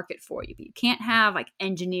up a market for you. But you can't have like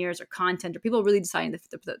engineers or content or people really deciding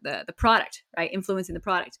the product, right? Influencing the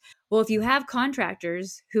product. Well, if you have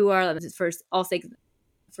contractors who are, first, I'll say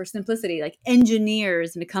for simplicity, like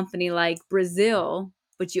engineers in a company like Brazil,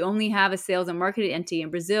 but you only have a sales and marketing entity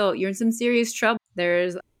in Brazil, you're in some serious trouble.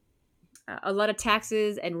 There's a lot of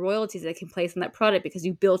taxes and royalties that can place on that product because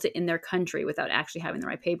you built it in their country without actually having the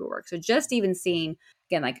right paperwork. So just even seeing,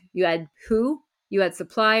 again, like you had who, you had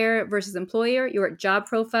supplier versus employer, you were at job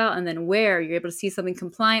profile, and then where you're able to see something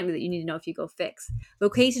compliantly that you need to know if you go fix.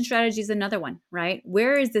 Location strategy is another one, right?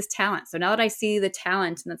 Where is this talent? So now that I see the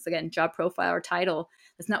talent, and that's again job profile or title,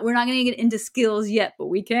 we're not going to get into skills yet, but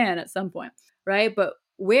we can at some point, right? But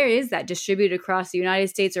where is that distributed across the United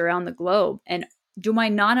States or around the globe? And do my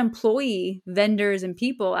non-employee vendors and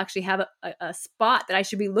people actually have a spot that I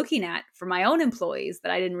should be looking at for my own employees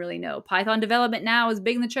that I didn't really know? Python development now is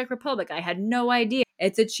big in the Czech Republic. I had no idea.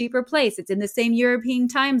 It's a cheaper place. It's in the same European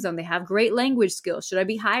time zone. They have great language skills. Should I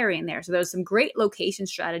be hiring there? So there's some great location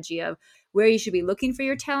strategy of where you should be looking for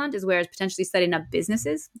your talent, as well as potentially setting up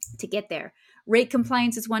businesses to get there. Rate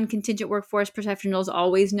compliance is one. Contingent workforce professionals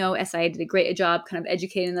always know. SIA did a great job kind of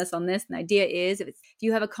educating us on this. And the idea is if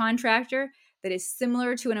you have a contractor that is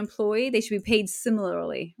similar to an employee, they should be paid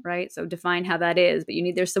similarly, right? So define how that is. But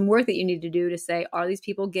there's some work that you need to do to say, are these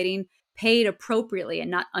people getting paid appropriately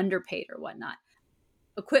and not underpaid or whatnot?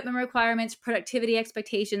 Equipment requirements, productivity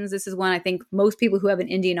expectations. This is one I think most people who have an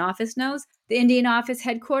Indian office knows. The Indian office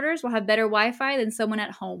headquarters will have better Wi-Fi than someone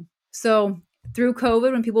at home. So through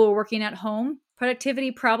COVID, when people were working at home,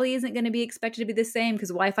 productivity probably isn't going to be expected to be the same because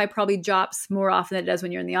Wi-Fi probably drops more often than it does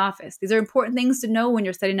when you're in the office. These are important things to know when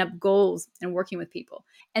you're setting up goals and working with people.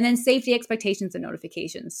 And then safety expectations and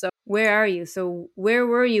notifications. So where are you? So where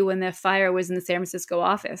were you when the fire was in the San Francisco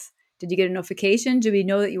office? Did you get a notification? Did we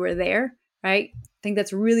know that you were there? Right? I think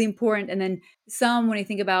that's really important. And then when you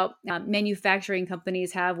think about manufacturing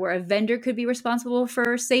companies have where a vendor could be responsible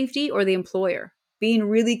for safety or the employer. Being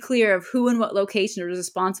really clear of who and what location is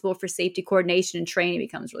responsible for safety coordination and training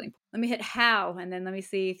becomes really important. Let me hit how, and then let me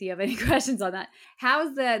see if you have any questions on that. How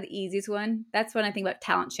is the easiest one? That's when I think about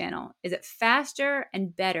talent channel. Is it faster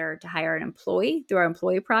and better to hire an employee through our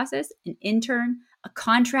employee process, an intern, a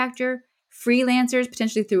contractor, freelancers,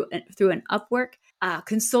 potentially through an Upwork,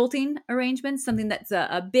 consulting arrangements, something that's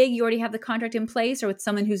a big, you already have the contract in place, or with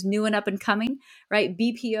someone who's new and up and coming, right?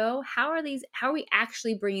 BPO, how are we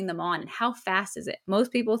actually bringing them on, and how fast is it?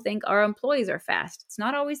 Most people think our employees are fast. It's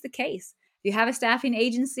not always the case. If you have a staffing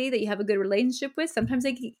agency that you have a good relationship with, sometimes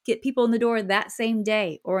they can get people in the door that same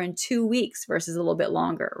day or in 2 weeks versus a little bit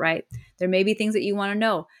longer, right? There may be things that you want to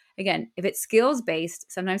know. Again, if it's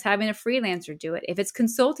skills-based, sometimes having a freelancer do it. If it's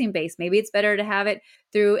consulting-based, maybe it's better to have it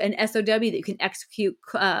through an SOW that you can execute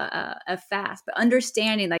fast. But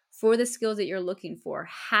understanding, like, for the skills that you're looking for,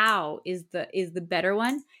 how is the better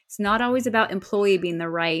one? It's not always about employee being the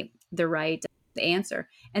right answer.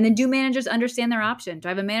 And then do managers understand their option? Do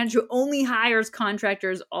I have a manager who only hires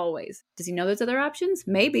contractors always? Does he know there's other options?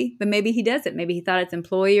 Maybe, but maybe he doesn't. Maybe he thought it's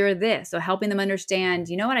employee or this. So helping them understand,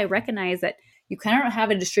 you know what, I recognize that you kind of have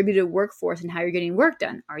a distributed workforce and how you're getting work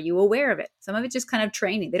done. Are you aware of it? Some of it's just kind of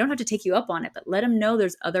training. They don't have to take you up on it, but let them know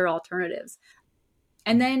there's other alternatives.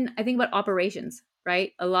 And then I think about operations,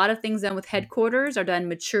 right? A lot of things done with headquarters are done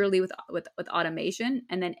maturely with automation,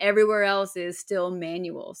 and then everywhere else is still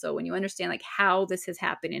manual. So when you understand like how this has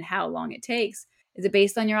happened and how long it takes, is it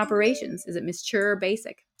based on your operations? Is it mature or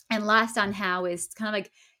basic? And last on how is kind of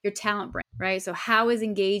like your talent brand, right? So how is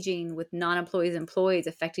engaging with non-employees, employees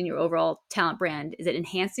affecting your overall talent brand? Is it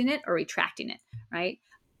enhancing it or retracting it, right?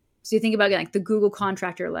 So you think about like the Google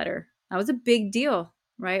contractor letter. That was a big deal,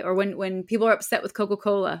 right? Or when people are upset with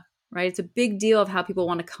Coca-Cola, right? It's a big deal of how people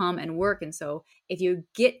want to come and work. And so if you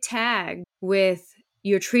get tagged with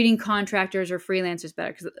you're treating contractors or freelancers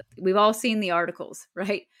better, because we've all seen the articles,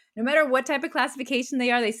 right? No matter what type of classification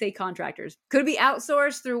they are, they say contractors. Could be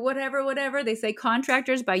outsourced through whatever. They say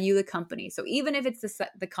contractors by you, the company. So even if it's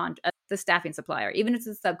the staffing supplier, even if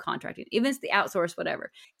it's the subcontracting, even if it's the outsource,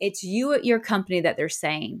 whatever, it's you at your company that they're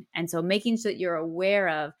saying. And so making sure that you're aware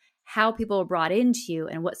of how people are brought into you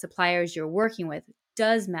and what suppliers you're working with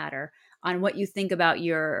does matter on what you think about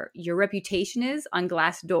your reputation is on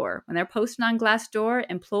Glassdoor. When they're posting on Glassdoor,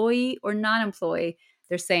 employee or non-employee,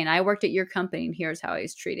 they're saying, I worked at your company and here's how I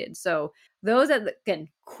was treated. So those are, again,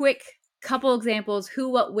 quick couple examples, who,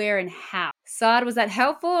 what, where, and how. Saad, was that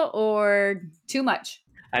helpful or too much?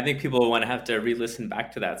 I think people want to have to re-listen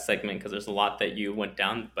back to that segment because there's a lot that you went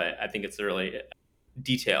down, but I think it's really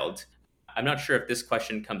detailed. I'm not sure if this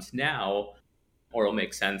question comes now or it'll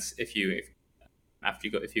make sense if you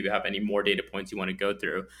have any more data points you want to go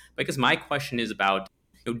through. Because my question is about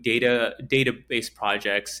database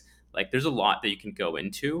projects. Like there's a lot that you can go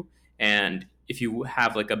into, and if you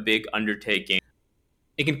have like a big undertaking,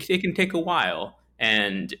 it can take a while,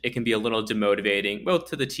 and it can be a little demotivating both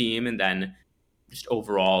to the team and then just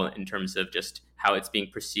overall in terms of just how it's being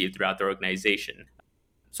perceived throughout the organization.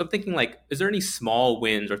 So I'm thinking like, is there any small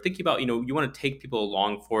wins, or thinking about, you want to take people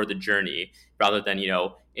along for the journey rather than,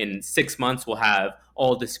 in 6 months we'll have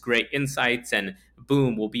all this great insights and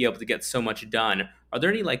boom, we'll be able to get so much done. Are there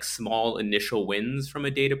any like small initial wins from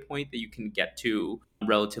a data point that you can get to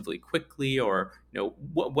relatively quickly, or,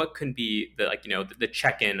 what can be the, like, the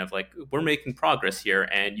check-in of like, we're making progress here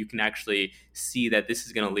and you can actually see that this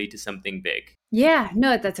is going to lead to something big? Yeah,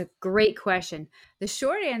 no, that's a great question. The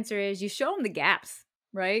short answer is you show them the gaps.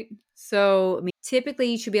 Right? So, I mean,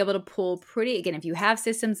 typically you should be able to pull again, if you have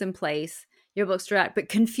systems in place, you're able to extract, but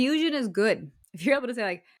confusion is good. If you're able to say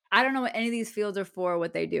like, I don't know what any of these fields are for,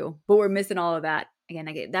 what they do, but we're missing all of that.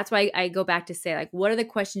 Again, that's why I go back to say like, what are the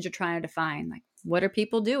questions you're trying to define? Like, what are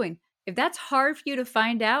people doing? If that's hard for you to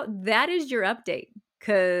find out, that is your update.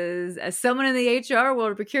 Because as someone in the HR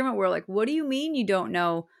world, procurement world, like, what do you mean you don't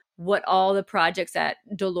know what all the projects at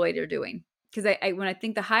Deloitte are doing? Because when I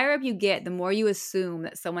think the higher up you get, the more you assume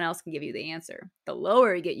that someone else can give you the answer. The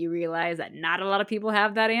lower you get, you realize that not a lot of people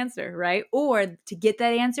have that answer, right? Or to get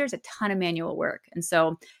that answer is a ton of manual work. And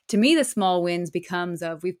so to me, the small wins becomes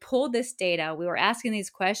of, we've pulled this data, we were asking these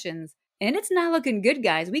questions, and it's not looking good,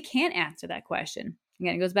 guys. We can't answer that question.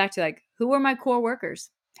 Again, it goes back to like, who were my core workers?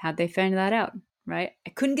 How'd they find that out? Right? I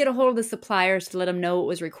couldn't get a hold of the suppliers to let them know what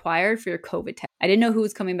was required for your COVID test. I didn't know who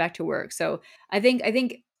was coming back to work. So I think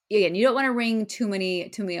again, you don't want to ring too many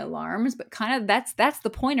alarms, but kind of that's the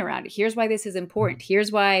point around it. Here's why this is important.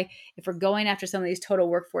 Here's why, if we're going after some of these total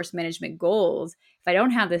workforce management goals, if I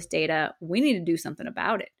don't have this data, we need to do something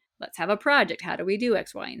about it. Let's have a project. How do we do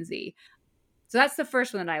X, Y, and Z? So that's the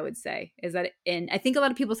first one that I would say is that, and I think a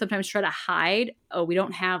lot of people sometimes try to hide, oh, we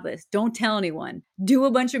don't have this. Don't tell anyone. Do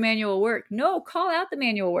a bunch of manual work. No, call out the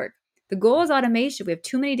manual work. The goal is automation. We have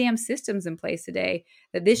too many damn systems in place today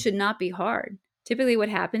that this should not be hard. Typically what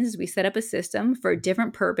happens is we set up a system for a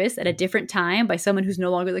different purpose at a different time by someone who's no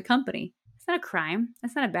longer the company. It's not a crime.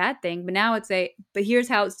 That's not a bad thing. But now but here's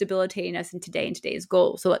how it's debilitating us in today's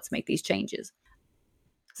goal. So let's make these changes.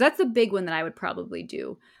 So that's the big one that I would probably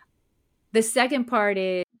do. The second part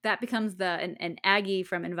is that becomes an Aggie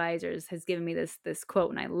from Advisors has given me this quote,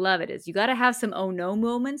 and I love it, is you got to have some oh no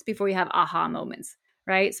moments before you have aha moments,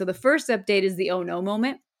 right? So the first update is the oh no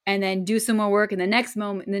moment. And then do some more work. And the next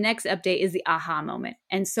update is the aha moment.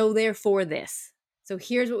 And so therefore this. So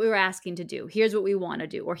here's what we were asking to do. Here's what we want to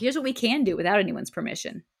do. Or here's what we can do without anyone's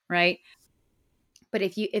permission, right? But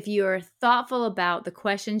if you're thoughtful about the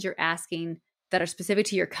questions you're asking that are specific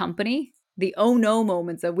to your company, the oh no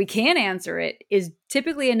moments of we can answer it is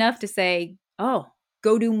typically enough to say, oh,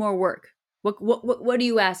 go do more work. What are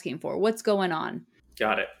you asking for? What's going on?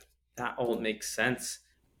 Got it. That all makes sense.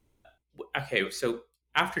 Okay, so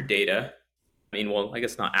after data, I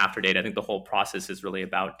guess not after data. I think the whole process is really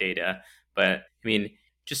about data. But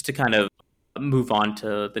just to kind of move on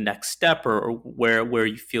to the next step, or where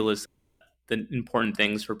you feel is the important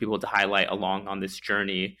things for people to highlight along on this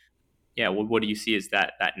journey. Yeah, what do you see as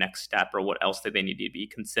that next step, or what else do they need to be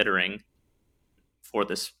considering for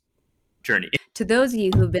this journey? To those of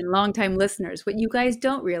you who've been longtime listeners, what you guys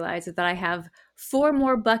don't realize is that I have 4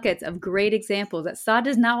 more buckets of great examples that Saad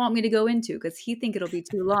does not want me to go into because he thinks it'll be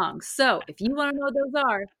too long. So if you want to know what those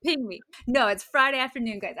are, ping me. No, it's Friday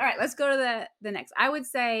afternoon, guys. All right, let's go to the next. I would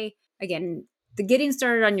say, again, the getting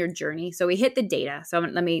started on your journey. So we hit the data. So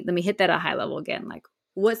let me hit that at a high level again. Like,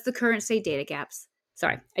 what's the current state data gaps?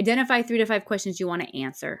 Identify 3 to 5 questions you want to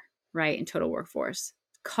answer. right, in total workforce.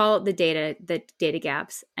 Call it the data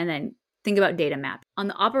gaps, and then think about data map. On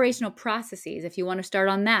the operational processes, if you want to start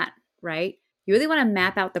on that, right, you really want to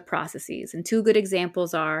map out the processes. And two good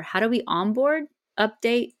examples are, how do we onboard,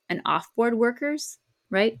 update, and offboard workers,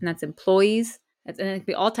 right? And that's employees. And it can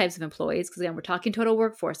be all types of employees, because again, we're talking total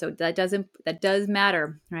workforce, so that does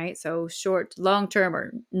matter, right? So short, long term,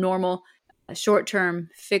 or normal, short term,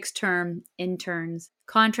 fixed term, interns,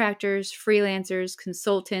 contractors, freelancers,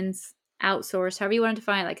 consultants, outsource, however you want to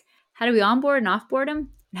define it. Like, how do we onboard and offboard them,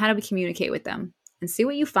 and how do we communicate with them, and see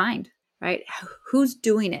what you find, right? Who's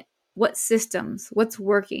doing it? What systems? What's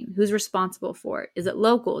working? Who's responsible for it? Is it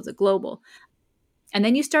local? Is it global? And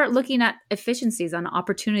then you start looking at efficiencies on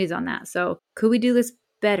opportunities on that. So could we do this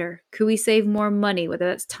better? Could we save more money, whether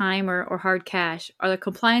that's time or hard cash? Are there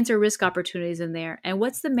compliance or risk opportunities in there? And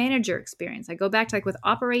what's the manager experience? I go back to, like, with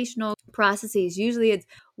operational processes, usually it's,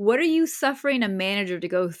 what are you suffering a manager to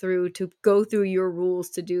go through your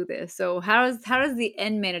rules to do this? So how does the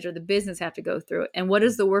end manager, the business, have to go through it? And what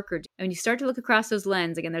does the worker do? And when you start to look across those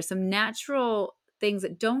lenses, again, there's some natural things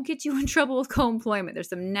that don't get you in trouble with co-employment. There's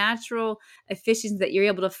some natural efficiencies that you're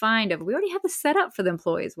able to find of, we already have the setup for the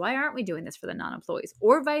employees. Why aren't we doing this for the non-employees?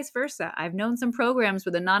 Or vice versa. I've known some programs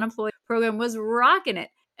where the non-employee program was rocking it,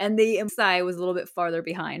 and the employee was a little bit farther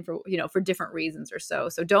behind for different reasons or so.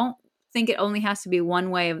 So don't think it only has to be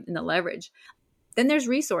one way in the leverage. Then there's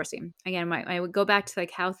resourcing. Again, I would go back to,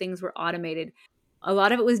 like, how things were automated. A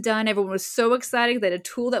lot of it was done. Everyone was so excited that a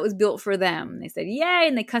tool that was built for them, they said, yay,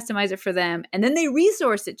 and they customized it for them. And then they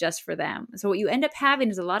resourced it just for them. So what you end up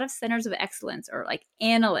having is a lot of centers of excellence, or like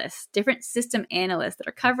analysts, different system analysts that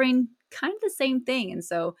are covering kind of the same thing. And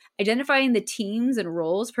so identifying the teams and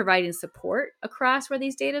roles providing support across where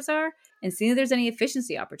these data are, and seeing if there's any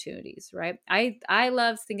efficiency opportunities, right? I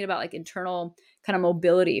love thinking about, like, internal kind of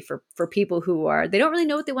mobility for people who they don't really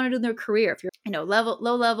know what they want to do in their career. If you're,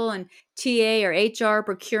 low level in TA or HR,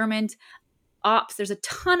 procurement, ops, there's a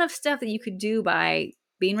ton of stuff that you could do by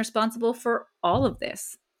being responsible for all of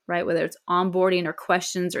this, right? Whether it's onboarding or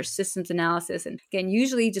questions or systems analysis. And again,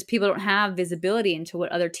 usually just people don't have visibility into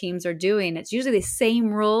what other teams are doing. It's usually the same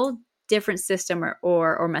role, different system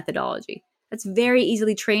or methodology. That's very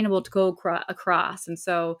easily trainable to go across. And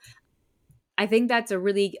so I think that's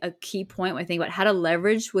a key point when I think about how to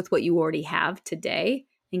leverage with what you already have today,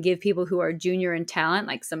 and give people who are junior in talent,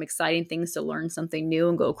 like, some exciting things to learn something new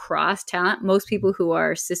and go cross talent. Most people who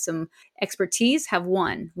are system expertise have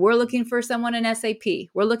one. We're looking for someone in SAP.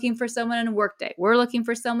 We're looking for someone in Workday. We're looking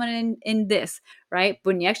for someone in this, right?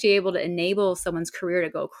 But when you're actually able to enable someone's career to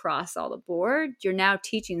go across all the board, you're now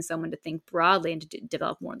teaching someone to think broadly and to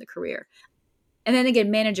develop more in the career. And then again,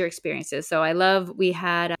 manager experiences. So we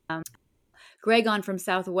had Greg on from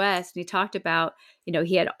Southwest, and he talked about,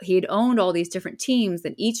 he had owned all these different teams,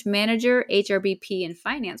 and each manager, HRBP, and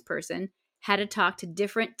finance person had to talk to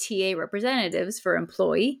different TA representatives for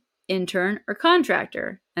employee, intern, or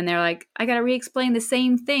contractor. And they're like, I got to re-explain the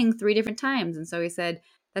same thing 3 different times. And so he said,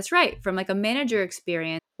 that's right. From, like, a manager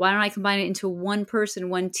experience, why don't I combine it into one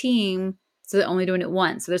person, one team, so they're only doing it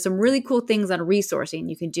once? So there's some really cool things on resourcing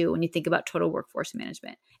you can do when you think about total workforce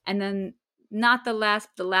management. And then not the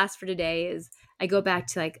last for today is, I go back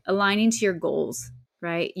to, like, aligning to your goals,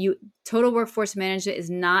 right? Total workforce management is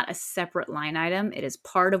not a separate line item. It is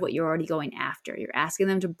part of what you're already going after. You're asking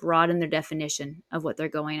them to broaden their definition of what they're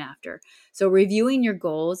going after. So reviewing your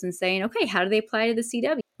goals and saying, okay, how do they apply to the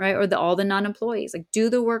CW, right? Or all the non-employees, like, do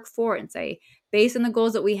the work for it and say, based on the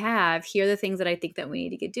goals that we have, here are the things that I think that we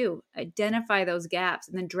need to do. Identify those gaps,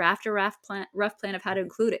 and then draft a rough plan of how to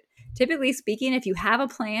include it. Typically speaking, if you have a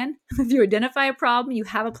plan, if you identify a problem, you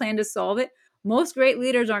have a plan to solve it, most great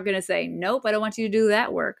leaders aren't going to say, nope, I don't want you to do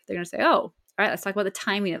that work. They're going to say, oh, all right, let's talk about the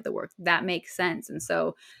timing of the work. That makes sense. And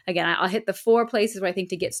so again, I'll hit the 4 places where I think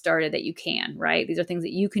to get started that you can, right? These are things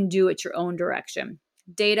that you can do at your own direction.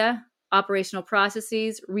 Data, operational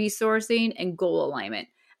processes, resourcing, and goal alignment,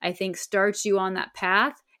 I think, starts you on that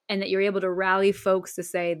path, and that you're able to rally folks to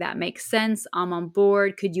say, that makes sense, I'm on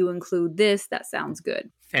board, could you include this? That sounds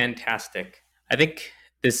good. Fantastic. I think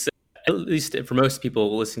this, at least for most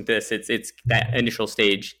people listening to this, it's that initial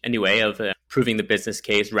stage anyway of proving the business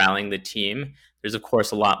case, rallying the team. There's of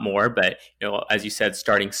course a lot more, but as you said,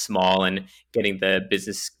 starting small and getting the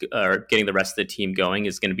business or getting the rest of the team going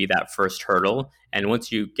is going to be that first hurdle. And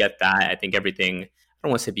once you get that, I think everything, I don't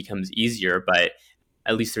want to say becomes easier, but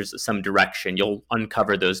at least there's some direction. You'll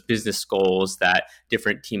uncover those business goals that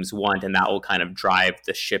different teams want, and that will kind of drive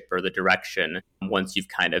the ship or the direction once you've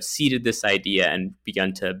kind of seeded this idea and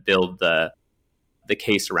begun to build the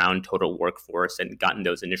case around total workforce and gotten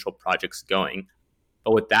those initial projects going.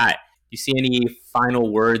 But with that, you see any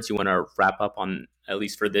final words you want to wrap up on, at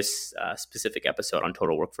least for this specific episode on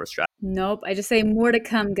total workforce strategy? Nope. I just say more to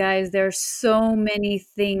come, guys. There are so many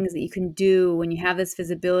things that you can do when you have this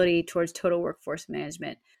visibility towards total workforce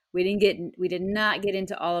management. We did not get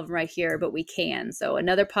into all of them right here, but we can. So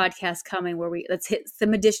another podcast coming where let's hit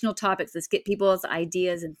some additional topics. Let's get people's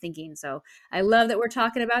ideas and thinking. So I love that we're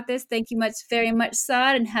talking about this. Thank you very much,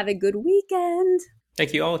 Saad, and have a good weekend.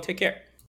 Thank you all. Take care.